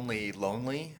not only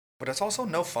lonely, but it's also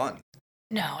no fun.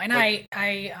 No, and like,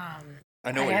 I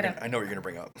know what you're gonna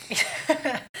bring up.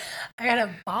 I had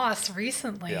a boss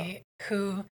recently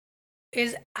who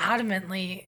is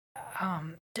adamantly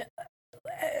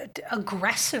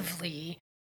aggressively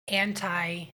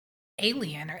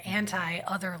anti-alien or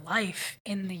anti-other life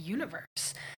in the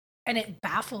universe. And it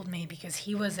baffled me because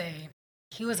he was a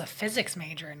physics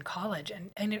major in college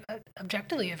and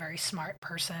objectively a very smart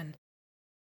person,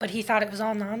 but he thought it was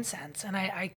all nonsense. And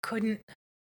I couldn't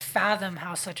fathom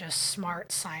how such a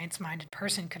smart, science-minded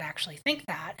person could actually think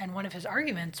that. And one of his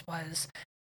arguments was,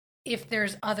 if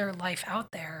there's other life out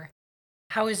there,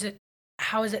 how is it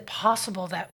possible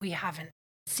that we haven't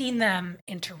seen them,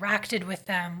 interacted with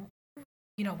them,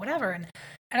 whatever.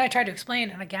 And I tried to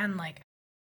explain, and again, like,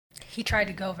 he tried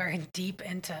to go very deep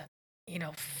into,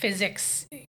 physics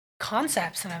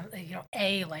concepts. And,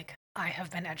 like, I have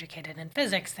been educated in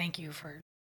physics. Thank you for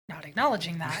not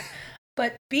acknowledging that.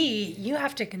 But B, you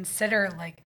have to consider,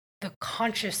 like, the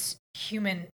conscious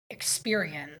human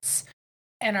experience,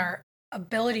 and our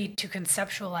ability to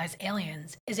conceptualize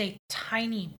aliens is a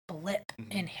tiny blip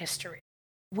in history.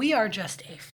 We are just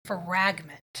a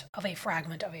fragment of a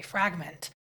fragment of a fragment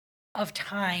of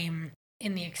time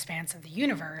in the expanse of the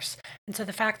universe. And so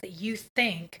the fact that you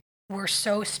think we're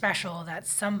so special that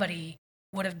somebody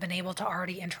would have been able to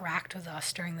already interact with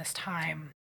us during this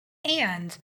time,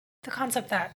 and the concept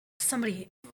that somebody,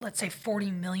 let's say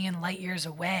 40 million light years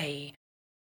away,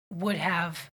 would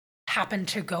have happened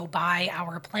to go by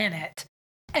our planet,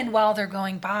 and while they're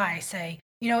going by say,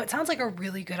 it sounds like a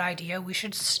really good idea, we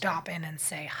should stop in and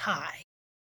say hi.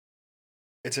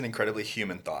 It's an incredibly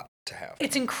human thought to have.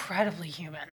 It's incredibly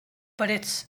human, but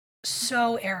it's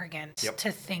so arrogant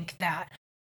to think that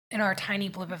in our tiny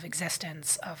blip of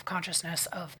existence, of consciousness,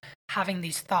 of having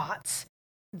these thoughts,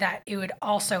 that it would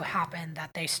also happen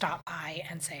that they stop by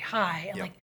and say hi. And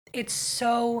like, it's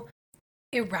so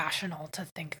irrational to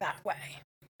think that way.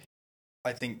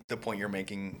 I think the point you're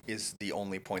making is the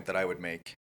only point that I would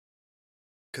make.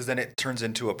 Because then it turns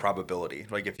into a probability.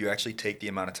 Like, if you actually take the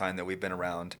amount of time that we've been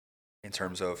around in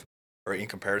terms of, or in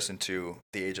comparison to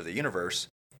the age of the universe,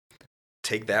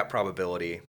 take that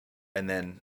probability and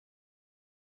then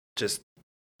just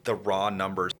the raw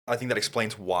numbers. I think that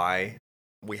explains why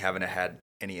we haven't had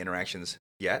any interactions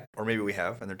yet, or maybe we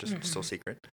have and they're just still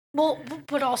secret. Well,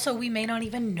 but also we may not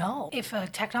even know if a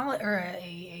technology or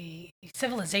a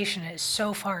civilization is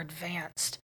so far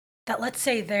advanced that, let's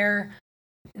say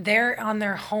they're on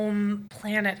their home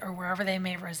planet or wherever they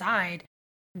may reside,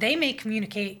 they may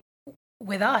communicate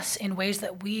with us in ways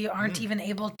that we aren't even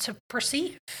able to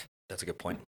perceive. That's a good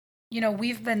point.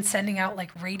 We've been sending out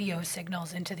like radio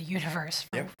signals into the universe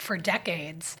for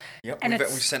decades. Yep, and we've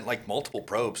sent like multiple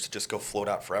probes to just go float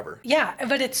out forever. Yeah,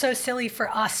 but it's so silly for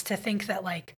us to think that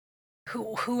like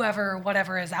whoever,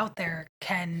 whatever is out there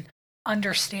can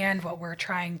understand what we're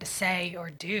trying to say or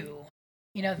do.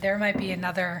 There might be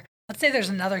let's say there's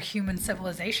another human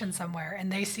civilization somewhere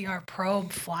and they see our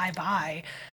probe fly by.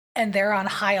 and they're on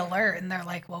high alert and they're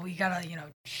like, well, we gotta,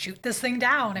 shoot this thing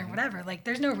down or whatever. Like,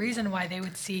 there's no reason why they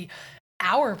would see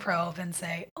our probe and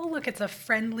say, oh, look, it's a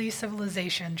friendly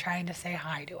civilization trying to say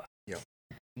hi to us. Yeah.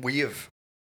 We've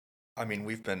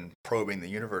been probing the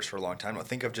universe for a long time.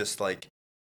 Think of just like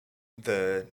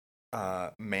the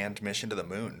manned mission to the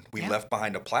moon. We left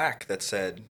behind a plaque that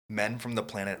said men from the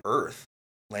planet Earth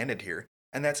landed here.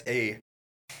 And that's a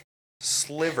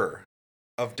sliver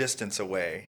of distance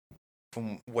away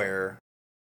from where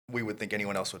we would think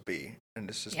anyone else would be. And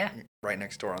it's just right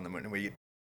next door on the moon. And we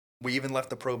even left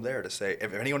the probe there to say,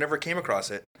 if anyone ever came across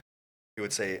it, it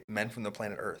would say men from the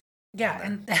planet Earth.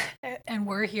 Yeah, and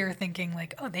we're here thinking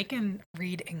like, oh, they can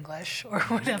read English or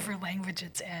whatever language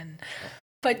it's in.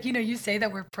 But you say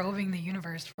that we're probing the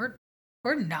universe.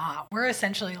 We're not. We're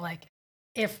essentially like,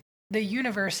 if the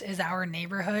universe is our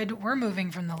neighborhood, we're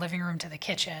moving from the living room to the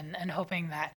kitchen and hoping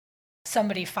that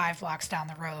somebody 5 blocks down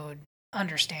the road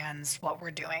understands what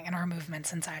we're doing and our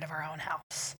movements inside of our own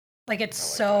house. Like, it's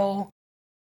so,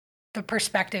 the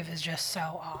perspective is just so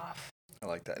off. I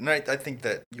like that. And I think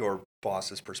that your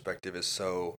boss's perspective is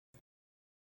so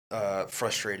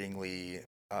frustratingly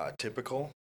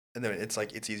typical. And then it's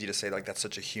like, it's easy to say, like, that's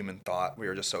such a human thought. We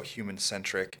are just so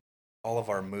human-centric. All of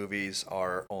our movies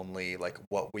are only, like,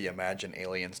 what we imagine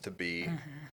aliens to be.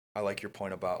 Mm-hmm. I like your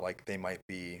point about, like, they might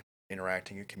be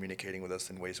interacting and communicating with us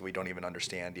in ways we don't even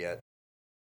understand yet.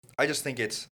 I just think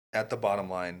it's, at the bottom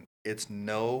line, it's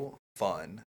no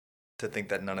fun to think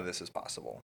that none of this is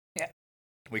possible. Yeah.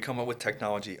 We come up with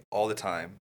technology all the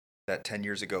time that 10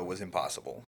 years ago was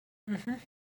impossible. Mm-hmm.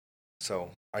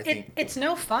 So I think it's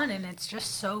no fun, and it's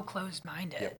just so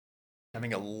closed-minded. Yep.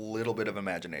 Having a little bit of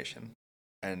imagination,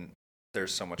 and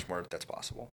there's so much more that's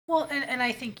possible. Well, and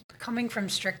I think coming from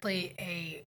strictly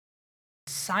a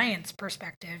science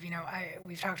perspective,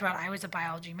 we've talked about, I was a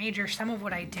biology major. Some of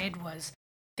what I did was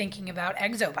thinking about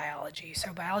exobiology,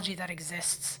 so biology that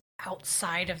exists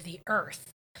outside of the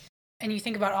Earth. And you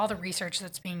think about all the research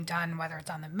that's being done, whether it's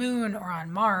on the moon or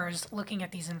on Mars, looking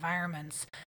at these environments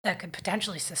that could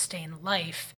potentially sustain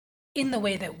life in the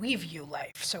way that we view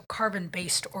life. So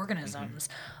carbon-based organisms.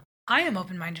 Mm-hmm. I am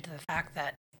open-minded to the fact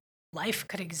that life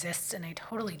could exist in a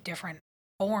totally different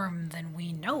form than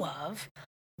we know of,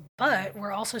 but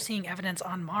we're also seeing evidence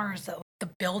on Mars that the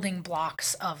building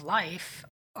blocks of life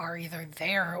are either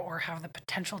there or have the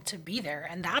potential to be there.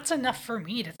 And that's enough for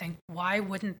me to think, why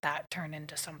wouldn't that turn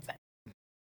into something?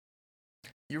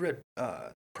 You read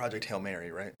Project Hail Mary,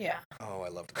 right? Yeah. Oh, I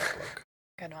loved that book.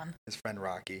 Good one. His friend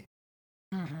Rocky.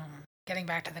 Mm-hmm. Getting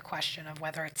back to the question of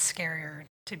whether it's scarier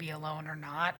to be alone or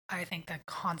not, I think the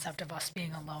concept of us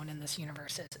being alone in this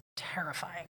universe is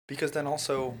terrifying. Because then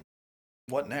also,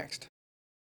 what next?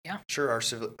 Yeah. Sure,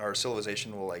 our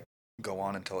civilization will, like, go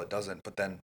on until it doesn't, but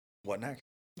then what next?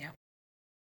 Yeah.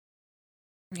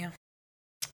 Yeah.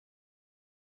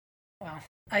 Well,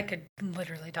 I could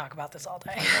literally talk about this all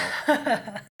day.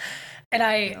 And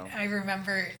I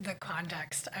remember the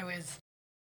context. I was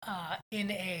in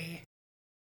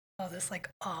this like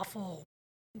awful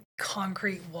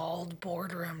concrete walled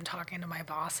boardroom talking to my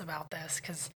boss about this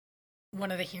because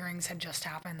one of the hearings had just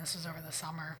happened. This was over the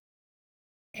summer.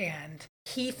 And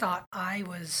he thought I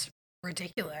was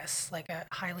ridiculous, like a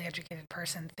highly educated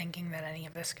person thinking that any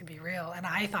of this could be real. And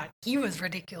I thought he was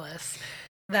ridiculous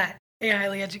that a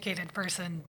highly educated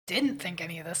person didn't think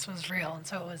any of this was real. And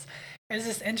so it was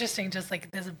just interesting, just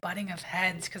like this butting of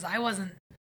heads, because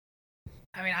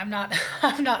I'm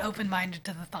not open-minded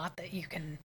to the thought that you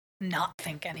can not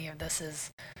think any of this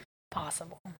is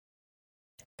possible.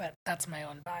 But that's my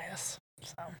own bias.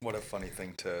 So what a funny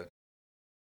thing to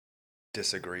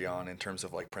disagree on in terms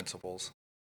of like principles.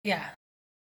 Yeah.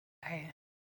 I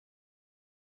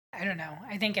don't know.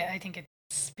 I think it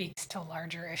speaks to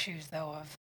larger issues though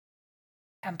of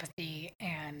empathy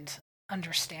and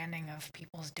understanding of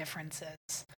people's differences.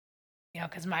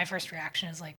 Because my first reaction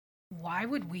is like, why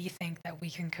would we think that we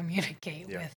can communicate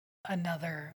with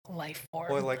another life form?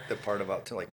 Well, I like the part about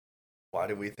why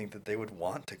do we think that they would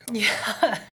want to come?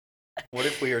 Yeah. What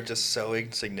if we are just so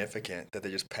insignificant that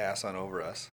they just pass on over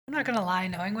us? I'm not gonna lie,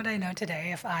 knowing what I know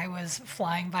today, if I was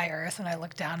flying by Earth and I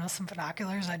looked down with some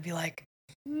binoculars, I'd be like,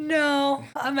 no,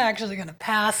 I'm actually gonna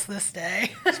pass this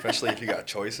day. Especially if you got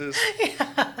choices.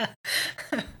 Yeah.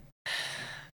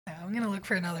 I'm gonna look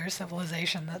for another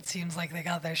civilization that seems like they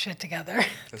got their shit together.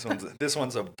 This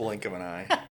one's a blink of an eye.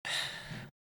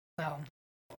 So,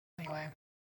 anyway,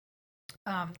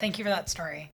 thank you for that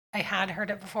story. I had heard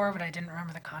it before, but I didn't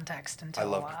remember the context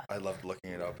until I loved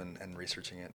looking it up and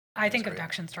researching it. I think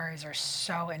abduction stories are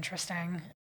so interesting.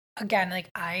 Again, like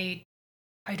I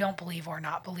I don't believe or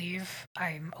not believe.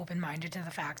 I'm open-minded to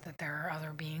the fact that there are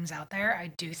other beings out there. I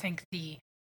do think the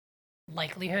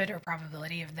likelihood or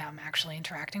probability of them actually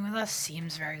interacting with us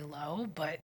seems very low,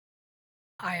 but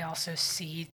I also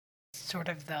see sort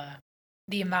of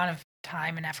the amount of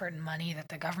time and effort and money that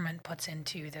the government puts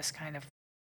into this kind of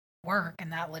work,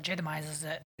 and that legitimizes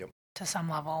it to some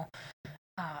level.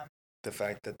 The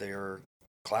fact that they are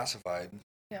classified.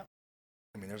 Yeah.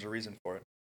 I mean, there's a reason for it.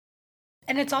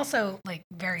 And it's also like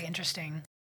very interesting.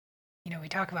 You know, we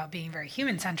talk about being very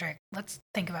human-centric. Let's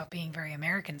think about being very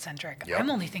American-centric. Yep.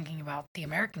 I'm only thinking about the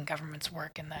American government's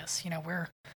work in this. You know, we're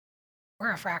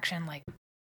a fraction. Like,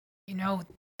 you know,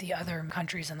 the other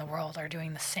countries in the world are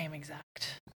doing the same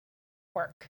exact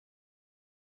work.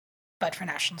 But for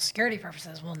national security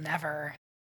purposes, we'll never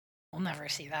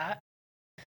see that.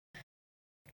 I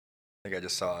think I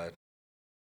just saw it.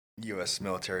 U.S.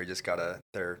 military just got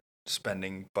their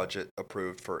spending budget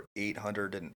approved for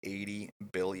 $880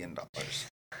 billion.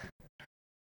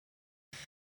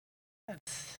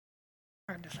 That's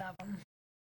hard to fathom.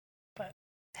 But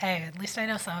hey, at least I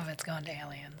know some of it's going to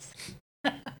aliens.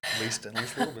 at least a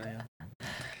little bit,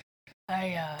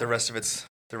 yeah. The rest of it's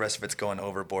going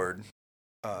overboard.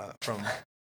 From.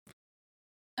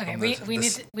 Okay, we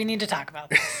need to talk about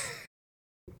this.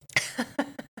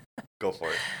 Go for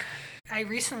it. I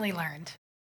recently learned.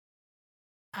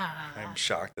 I'm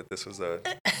shocked that this was an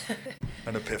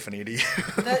epiphany to you.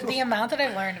 the amount that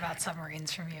I've learned about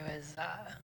submarines from you is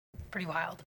pretty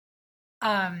wild.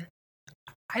 I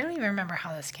don't even remember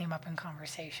how this came up in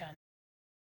conversation.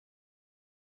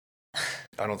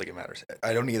 I don't think it matters.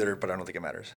 I don't either, but I don't think it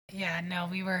matters. Yeah, no,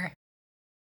 we were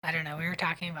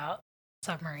talking about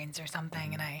submarines or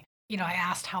something, and I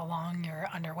asked how long you're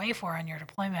underway for on your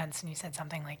deployments, and you said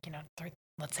something like,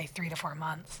 let's say 3 to 4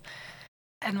 months.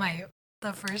 And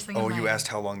the first thing. Oh, you asked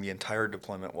how long the entire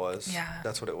deployment was. Yeah.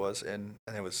 That's what it was, and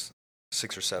it was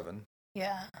 6 or 7.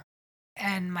 Yeah.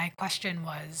 And my question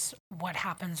was, what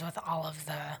happens with all of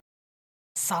the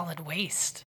solid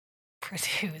waste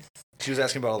produced? She was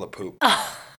asking about all the poop.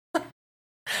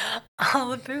 All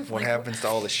the poop. What happens to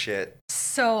all the shit?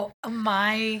 So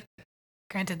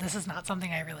granted, this is not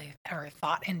something I really ever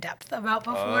thought in depth about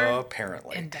before.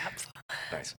 Apparently. In depth.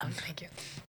 Nice. Thank you.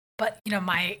 But,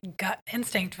 my gut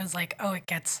instinct was like, oh, it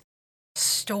gets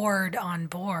stored on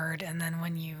board, and then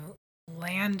when you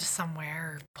land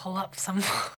somewhere, or pull up some,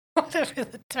 whatever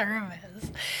the term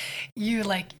is, you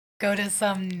go to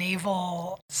some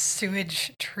naval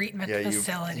sewage treatment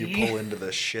facility. You pull into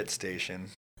the shit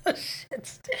station.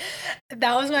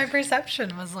 That was my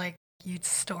perception, was like, you'd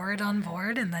store it on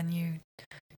board and then you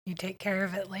take care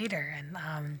of it later. And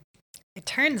it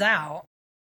turns out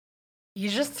you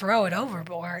just throw it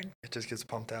overboard. It just gets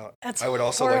pumped out. That's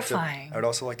horrifying. I would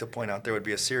also like to point out there would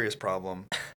be a serious problem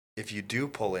if you do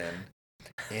pull in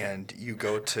and you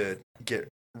go to get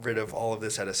rid of all of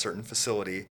this at a certain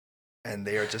facility and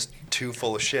they are just too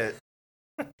full of shit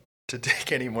to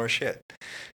take any more shit.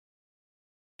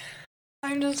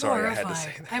 I'm just horrified. I had to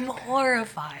say that. I'm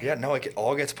horrified. Yeah, no, it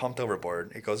all gets pumped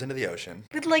overboard. It goes into the ocean.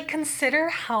 But consider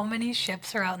how many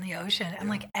ships are out in the ocean,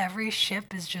 and every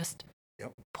ship is just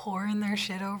pouring their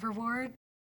shit overboard.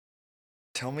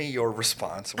 Tell me your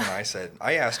response when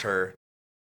I asked her,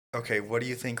 okay, what do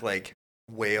you think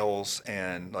whales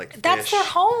and fish? That's their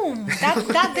home.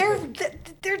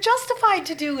 They're justified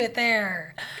to do it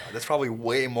there. God, that's probably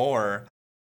way more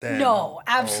than. No,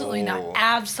 absolutely not.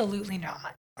 Absolutely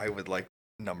not. I would like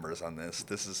numbers on this.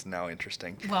 This is now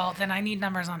interesting. Well, then I need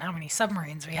numbers on how many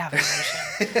submarines we have in the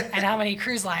ocean and how many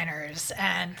cruise liners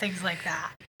and things like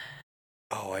that.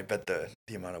 Oh, I bet the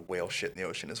amount of whale shit in the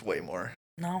ocean is way more.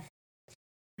 No.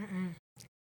 Mm-mm.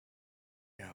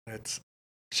 Yeah,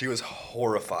 she was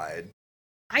horrified.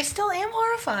 I still am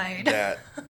horrified. That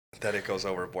it goes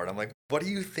overboard. I'm like, what do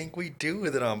you think we do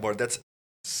with it on board? That's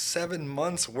 7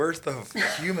 months worth of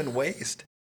human waste.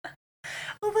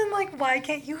 Well, then, why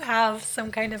can't you have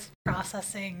some kind of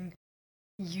processing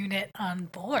unit on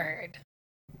board?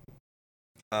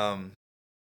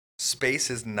 Space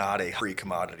is not a free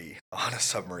commodity on a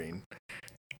submarine.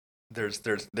 There's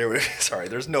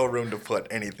no room to put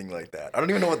anything like that. I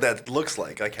don't even know what that looks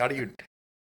like. How do you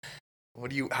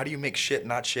make shit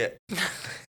not shit?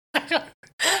 I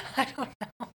don't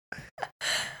know.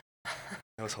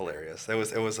 That was hilarious. It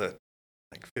was a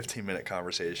 15-minute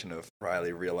conversation of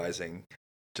Riley realizing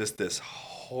just this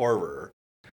horror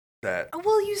that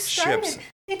ships.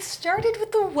 It started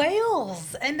with the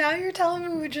whales, and now you're telling me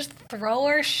we would just throw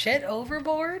our shit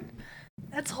overboard?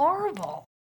 That's horrible.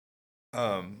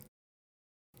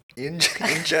 In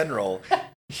general,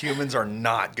 humans are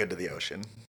not good to the ocean.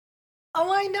 Oh,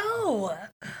 I know.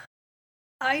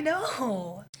 I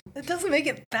know. It doesn't make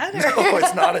it better. No,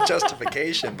 it's not a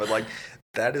justification, but like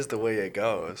that is the way it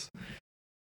goes.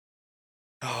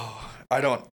 Oh,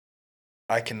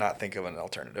 I cannot think of an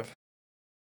alternative.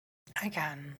 I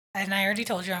can. And I already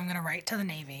told you I'm going to write to the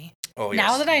Navy. Oh, yes.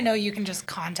 Now that I know you can just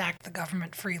contact the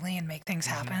government freely and make things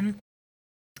happen,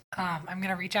 I'm going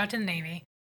to reach out to the Navy.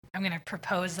 I'm going to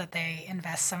propose that they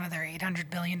invest some of their $800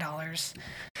 billion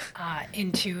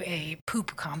into a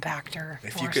poop compactor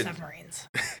for submarines.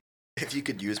 If you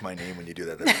could use my name when you do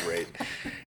that, that'd be great.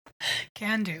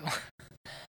 Can do.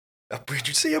 Did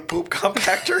you say a poop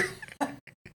compactor? Are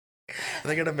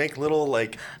they going to make little,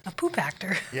 like... A poop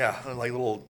actor. Yeah, like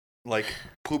little, like,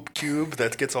 poop cube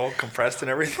that gets all compressed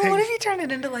and everything? Well, what if you turn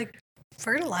it into, like,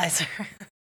 fertilizer?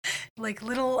 Like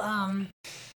little,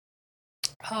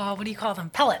 what do you call them?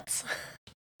 Pellets.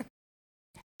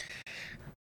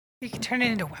 You can turn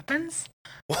it into weapons.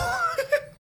 You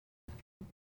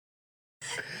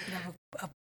have a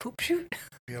poop chute.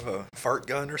 You have a fart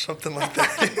gun or something like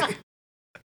that.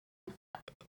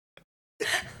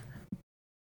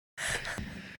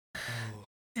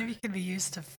 Maybe it could be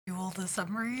used to fuel the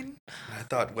submarine. I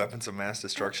thought weapons of mass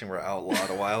destruction were outlawed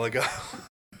a while ago.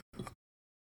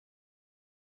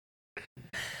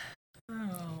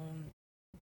 Oh.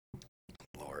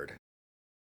 Lord.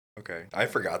 Okay. I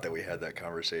forgot that we had that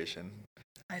conversation.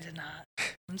 I did not.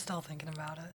 I'm still thinking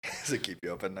about it. Does it keep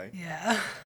you up at night? Yeah.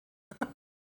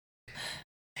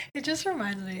 It just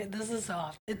reminds me, this is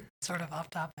it's sort of off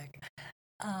topic.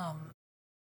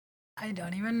 I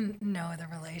don't even know the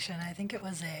relation. I think it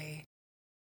was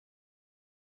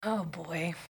oh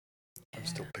boy. I'm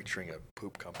still picturing a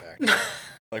poop compactor.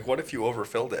 Like, what if you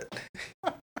overfilled it?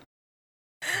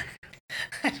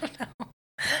 I don't know.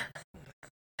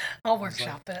 I'll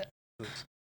workshop it.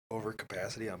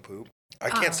 Overcapacity on poop? I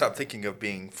can't stop thinking of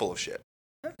being full of shit.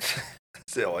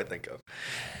 That's all I think of.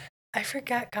 I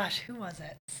forget, gosh, who was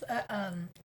it?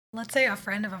 Let's say a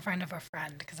friend of a friend of a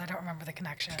friend, because I don't remember the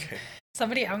connection. Okay.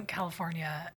 Somebody out in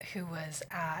California who was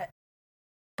at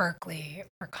Berkeley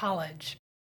for college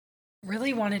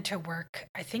really wanted to work,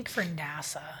 I think, for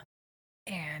NASA,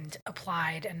 and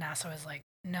applied, and NASA was like,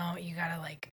 no, you gotta,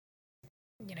 like,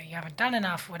 you haven't done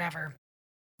enough, whatever.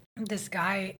 This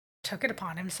guy took it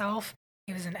upon himself.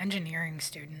 He was an engineering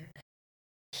student.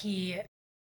 He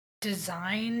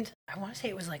designed, I want to say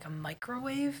it was like a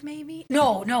microwave, maybe?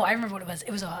 No, I remember what it was.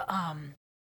 It was a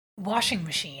washing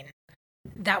machine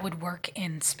that would work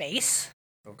in space.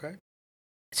 Okay.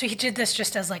 So he did this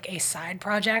just as like a side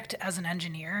project as an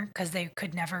engineer, because they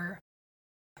could never,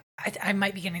 I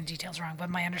might be getting details wrong, but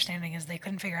my understanding is they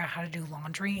couldn't figure out how to do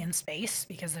laundry in space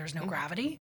because there's no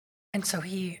gravity. And so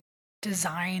he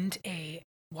designed a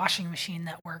washing machine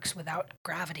that works without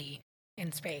gravity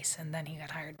in space, and then he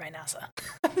got hired by NASA.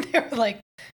 They were like,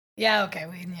 yeah, okay,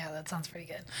 that sounds pretty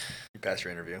good. You passed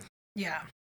your interview. Yeah.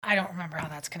 I don't remember how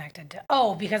that's connected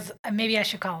to, because maybe I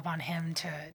should call upon him to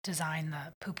design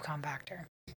the poop compactor.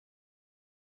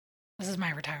 This is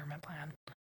my retirement plan.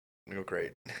 Oh,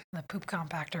 great. The poop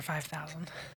compactor 5000.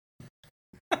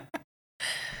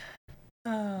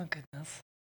 Oh, goodness.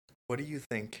 What do you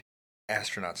think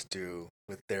astronauts do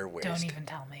with their waste? Don't even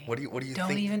tell me. What do you think?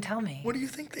 Don't even tell me. What do you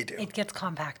think they do? It gets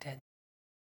compacted.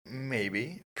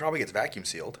 Maybe. Probably gets vacuum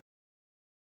sealed.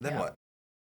 Then what?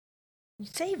 You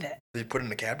save it. Do you put it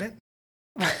in a cabinet?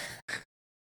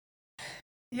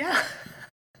 Yeah.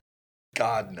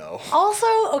 God, no. Also,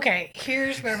 okay,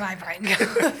 here's where my brain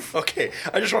goes. Okay,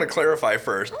 I just want to clarify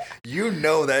first. You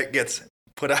know that gets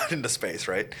put out into space,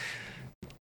 right?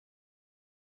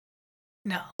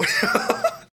 No.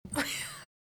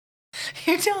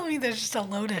 You're telling me there's just a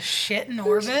load of shit in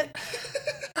orbit?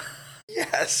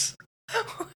 Yes.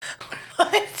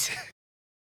 What?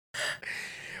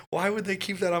 Why would they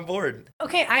keep that on board?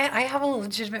 Okay, I have a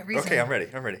legitimate reason. Okay, I'm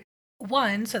ready.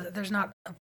 One, so that there's not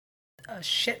a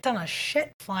shit ton of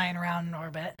shit flying around in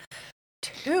orbit.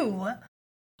 Two,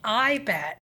 I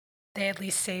bet they at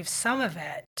least save some of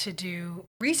it to do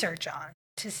research on,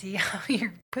 to see how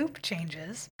your poop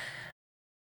changes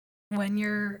when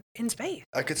you're in space.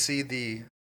 I could see the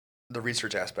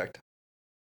research aspect,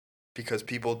 because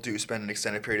people do spend an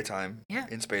extended period of time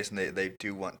in space, and they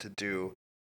do want to do.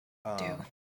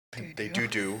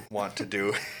 Want to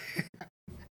do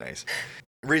nice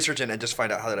research and just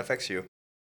find out how that affects you.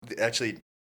 Actually,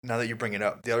 now that you bring it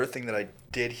up, the other thing that I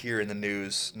did hear in the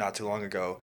news not too long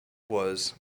ago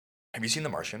was, have you seen The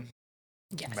Martian?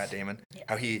 Yes. Matt Damon. Yeah.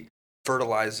 How he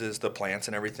fertilizes the plants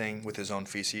and everything with his own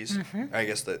feces. Mm-hmm. I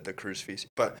guess the crew's feces.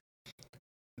 But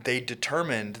they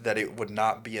determined that it would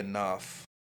not be enough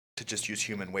to just use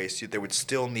human waste. They would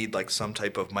still need like some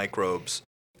type of microbes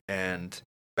and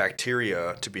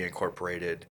bacteria to be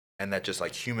incorporated, and that just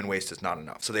like human waste is not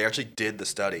enough. So they actually did the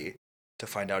study to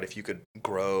find out if you could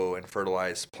grow and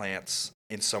fertilize plants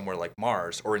in somewhere like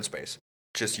Mars or in space,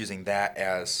 just using that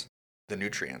as the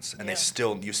nutrients. And you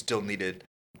still needed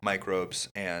microbes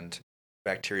and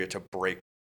bacteria to break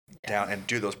down and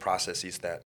do those processes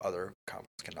that other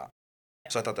compounds cannot.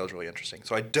 So I thought that was really interesting.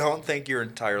 So I don't think you're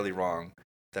entirely wrong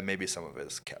that maybe some of it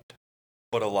is kept,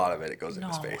 but a lot of it goes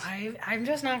into space. No, I'm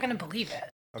just not going to believe it.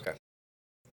 Okay.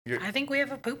 I think we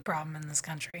have a poop problem in this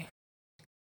country.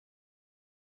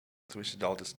 So we should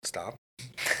all just stop?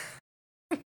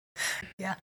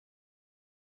 Yeah.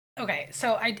 Okay,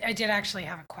 so I did actually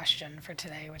have a question for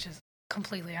today, which is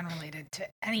completely unrelated to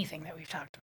anything that we've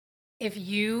talked about. If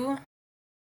you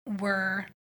were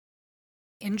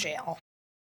in jail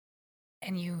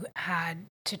and you had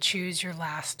to choose your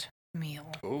last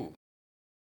meal, Ooh.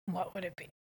 what would it be?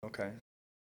 Okay.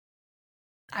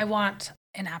 I want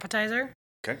an appetizer,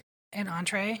 okay, an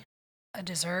entree, a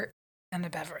dessert, and a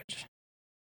beverage.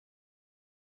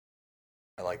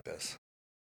 I like this.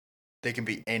 They can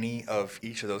be any of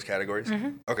each of those categories?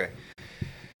 Mm-hmm. Okay.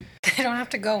 They don't have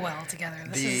to go well together.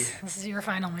 This is your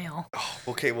final meal. Oh,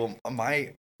 okay, well,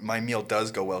 my meal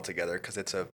does go well together because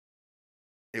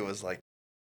it was like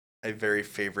a very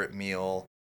favorite meal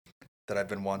that I've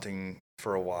been wanting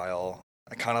for a while.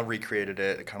 I kind of recreated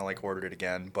it. I kind of like ordered it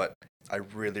again, but I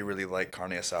really, really like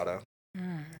carne asada.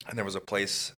 Mm. And there was a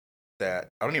place that,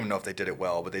 I don't even know if they did it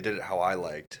well, but they did it how I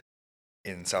liked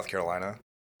in South Carolina.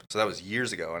 So that was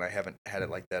years ago, and I haven't had it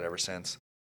like that ever since.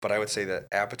 But I would say that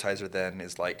appetizer then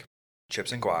is like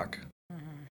chips and guac,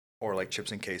 Mm-hmm. or like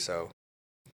chips and queso.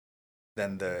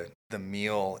 Then the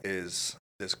meal is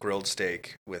this grilled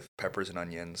steak with peppers and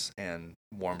onions and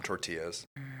warm tortillas.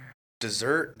 Mm.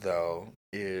 Dessert, though,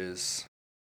 is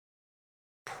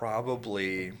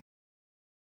probably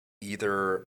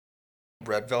either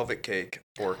red velvet cake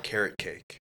or carrot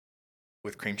cake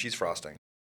with cream cheese frosting.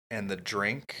 And the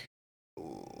drink,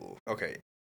 ooh, okay.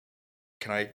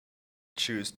 Can I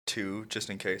choose two just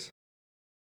in case?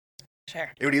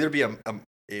 Sure. It would either be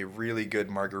a really good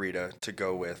margarita to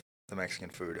go with the Mexican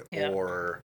food,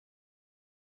 or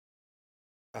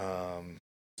let's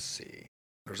see.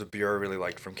 There's a beer I really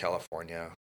liked from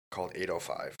California called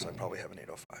 805, so I'd probably have an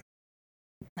 805.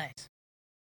 Nice.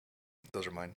 Those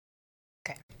are mine.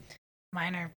 Okay.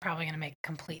 Mine are probably going to make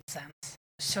complete sense.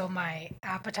 So my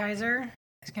appetizer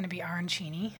is going to be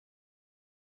arancini.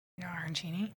 You know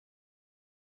arancini?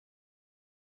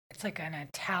 It's like an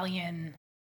Italian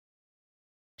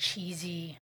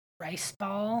cheesy rice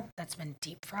ball that's been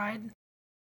deep fried.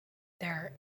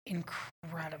 They're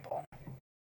incredible.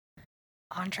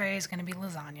 Entree is going to be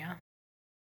lasagna.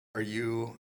 Are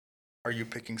you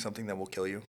picking something that will kill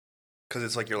you? Because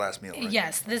it's like your last meal, right?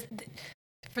 Yes.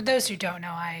 For those who don't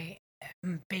know, I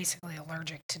am basically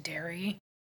allergic to dairy.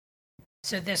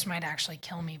 So this might actually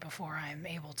kill me before I'm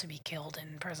able to be killed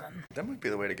in prison. That might be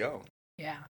the way to go.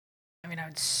 Yeah. I mean, I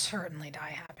would certainly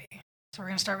die happy. So we're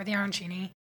going to start with the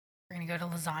arancini. We're going to go to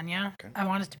lasagna. Okay. I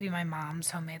want it to be my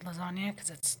mom's homemade lasagna because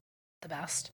it's the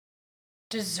best.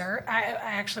 Dessert, I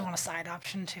actually want a side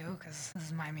option too because this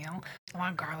is my meal. I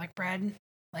want garlic bread,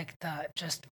 like the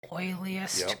just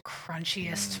oiliest,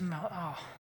 crunchiest. Oh,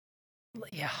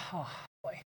 yeah. Oh,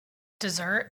 boy.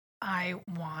 Dessert, I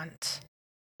want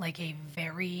like a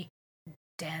very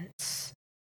dense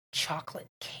chocolate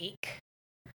cake.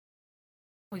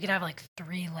 We could have like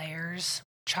 3 layers,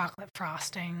 chocolate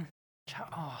frosting.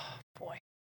 Oh, boy.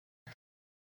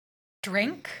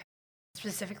 Drink,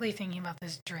 specifically thinking about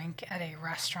this drink at a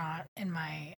restaurant in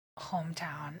my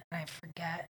hometown, and I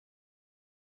forget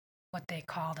what they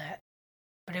called it,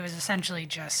 but it was essentially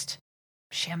just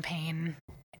champagne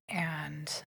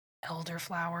and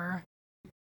elderflower.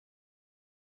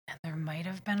 And there might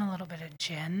have been a little bit of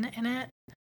gin in it,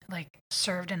 like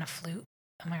served in a flute.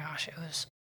 Oh my gosh, it's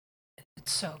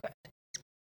so good.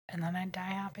 And then I'd die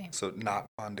happy. So not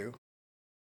fondue?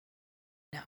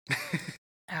 No.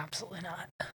 Absolutely not.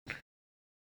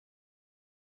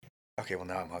 Okay, well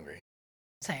now I'm hungry.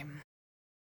 Same.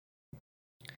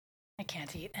 I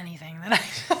can't eat anything that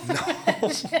I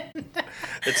mentioned.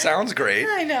 It sounds great.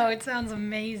 I know, it sounds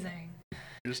amazing.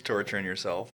 You're just torturing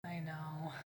yourself. I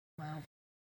know.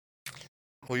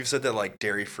 Well, you've said that like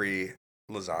dairy-free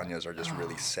lasagnas are just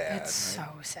really sad. It's right?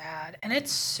 so sad. And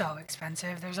it's so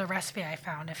expensive. There's a recipe I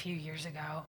found a few years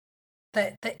ago.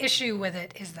 The issue with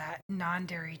it is that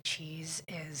non-dairy cheese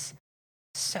is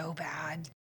so bad.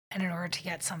 And in order to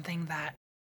get something that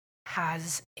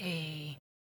has a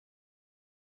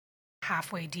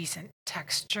halfway decent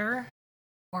texture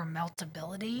or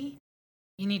meltability,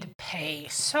 you need to pay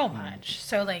so much.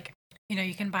 So like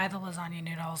You can buy the lasagna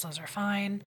noodles, those are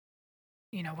fine.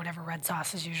 Whatever red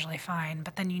sauce is usually fine.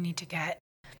 But then you need to get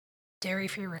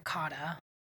dairy-free ricotta,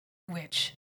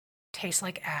 which tastes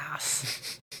like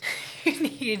ass. You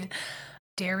need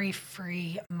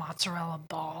dairy-free mozzarella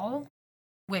ball,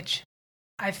 which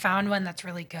I found one that's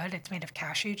really good. It's made of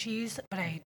cashew cheese, but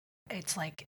it's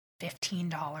like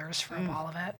 $15 for a ball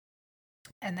of it.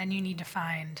 And then you need to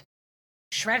find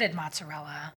shredded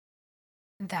mozzarella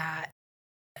that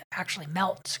actually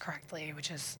melts correctly,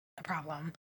 which is a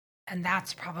problem. And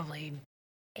that's probably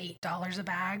 $8 a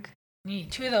bag. You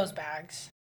need 2 of those bags.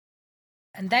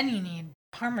 And then you need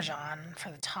Parmesan for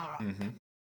the top.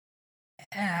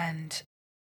 And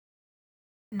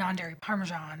non-dairy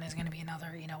Parmesan is going to be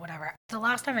another, whatever. The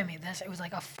last time I made this, it was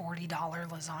like a $40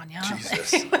 lasagna.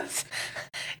 Jesus.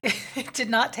 It did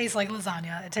not taste like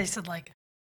lasagna. It tasted like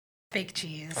fake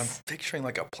cheese. I'm picturing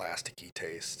like a plasticky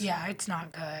taste. Yeah, it's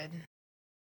not good.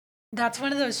 That's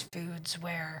one of those foods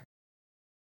where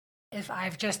if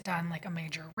I've just done like a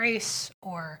major race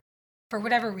or for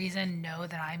whatever reason know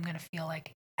that I'm going to feel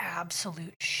like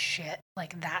absolute shit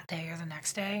like that day or the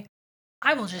next day,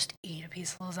 I will just eat a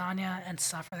piece of lasagna and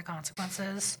suffer the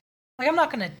consequences. Like, I'm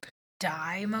not going to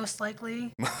die, most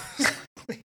likely.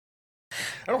 I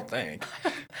don't think.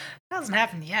 It hasn't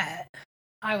happened yet.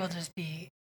 I will just be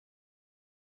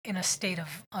in a state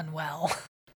of unwell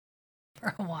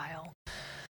for a while.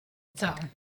 So,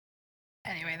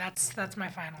 anyway, that's my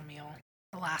final meal.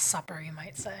 The last supper, you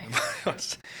might say.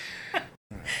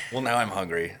 Well, now I'm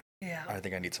hungry. Yeah. I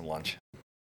think I need some lunch.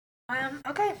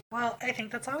 Okay. Well, I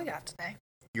think that's all we got today.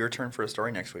 Your turn for a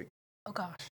story next week. Oh,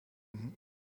 gosh.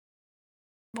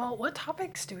 Well, what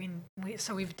topics do we...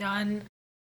 So we've done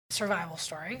survival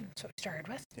story. That's what we started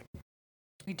with. Yep.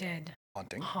 We did...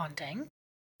 Haunting.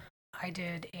 I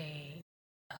did a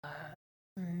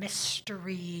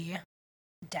mystery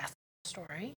death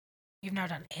story. You've now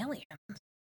done aliens.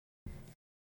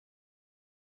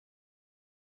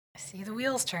 I see the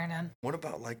wheels turning. What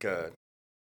about like a...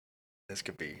 This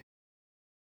could be...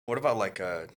 What about like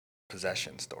a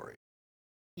possession story?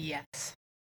 Yes.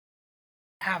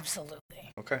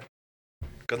 Absolutely. Okay.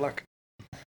 Good luck.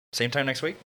 Same time next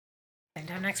week? Same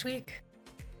time next week.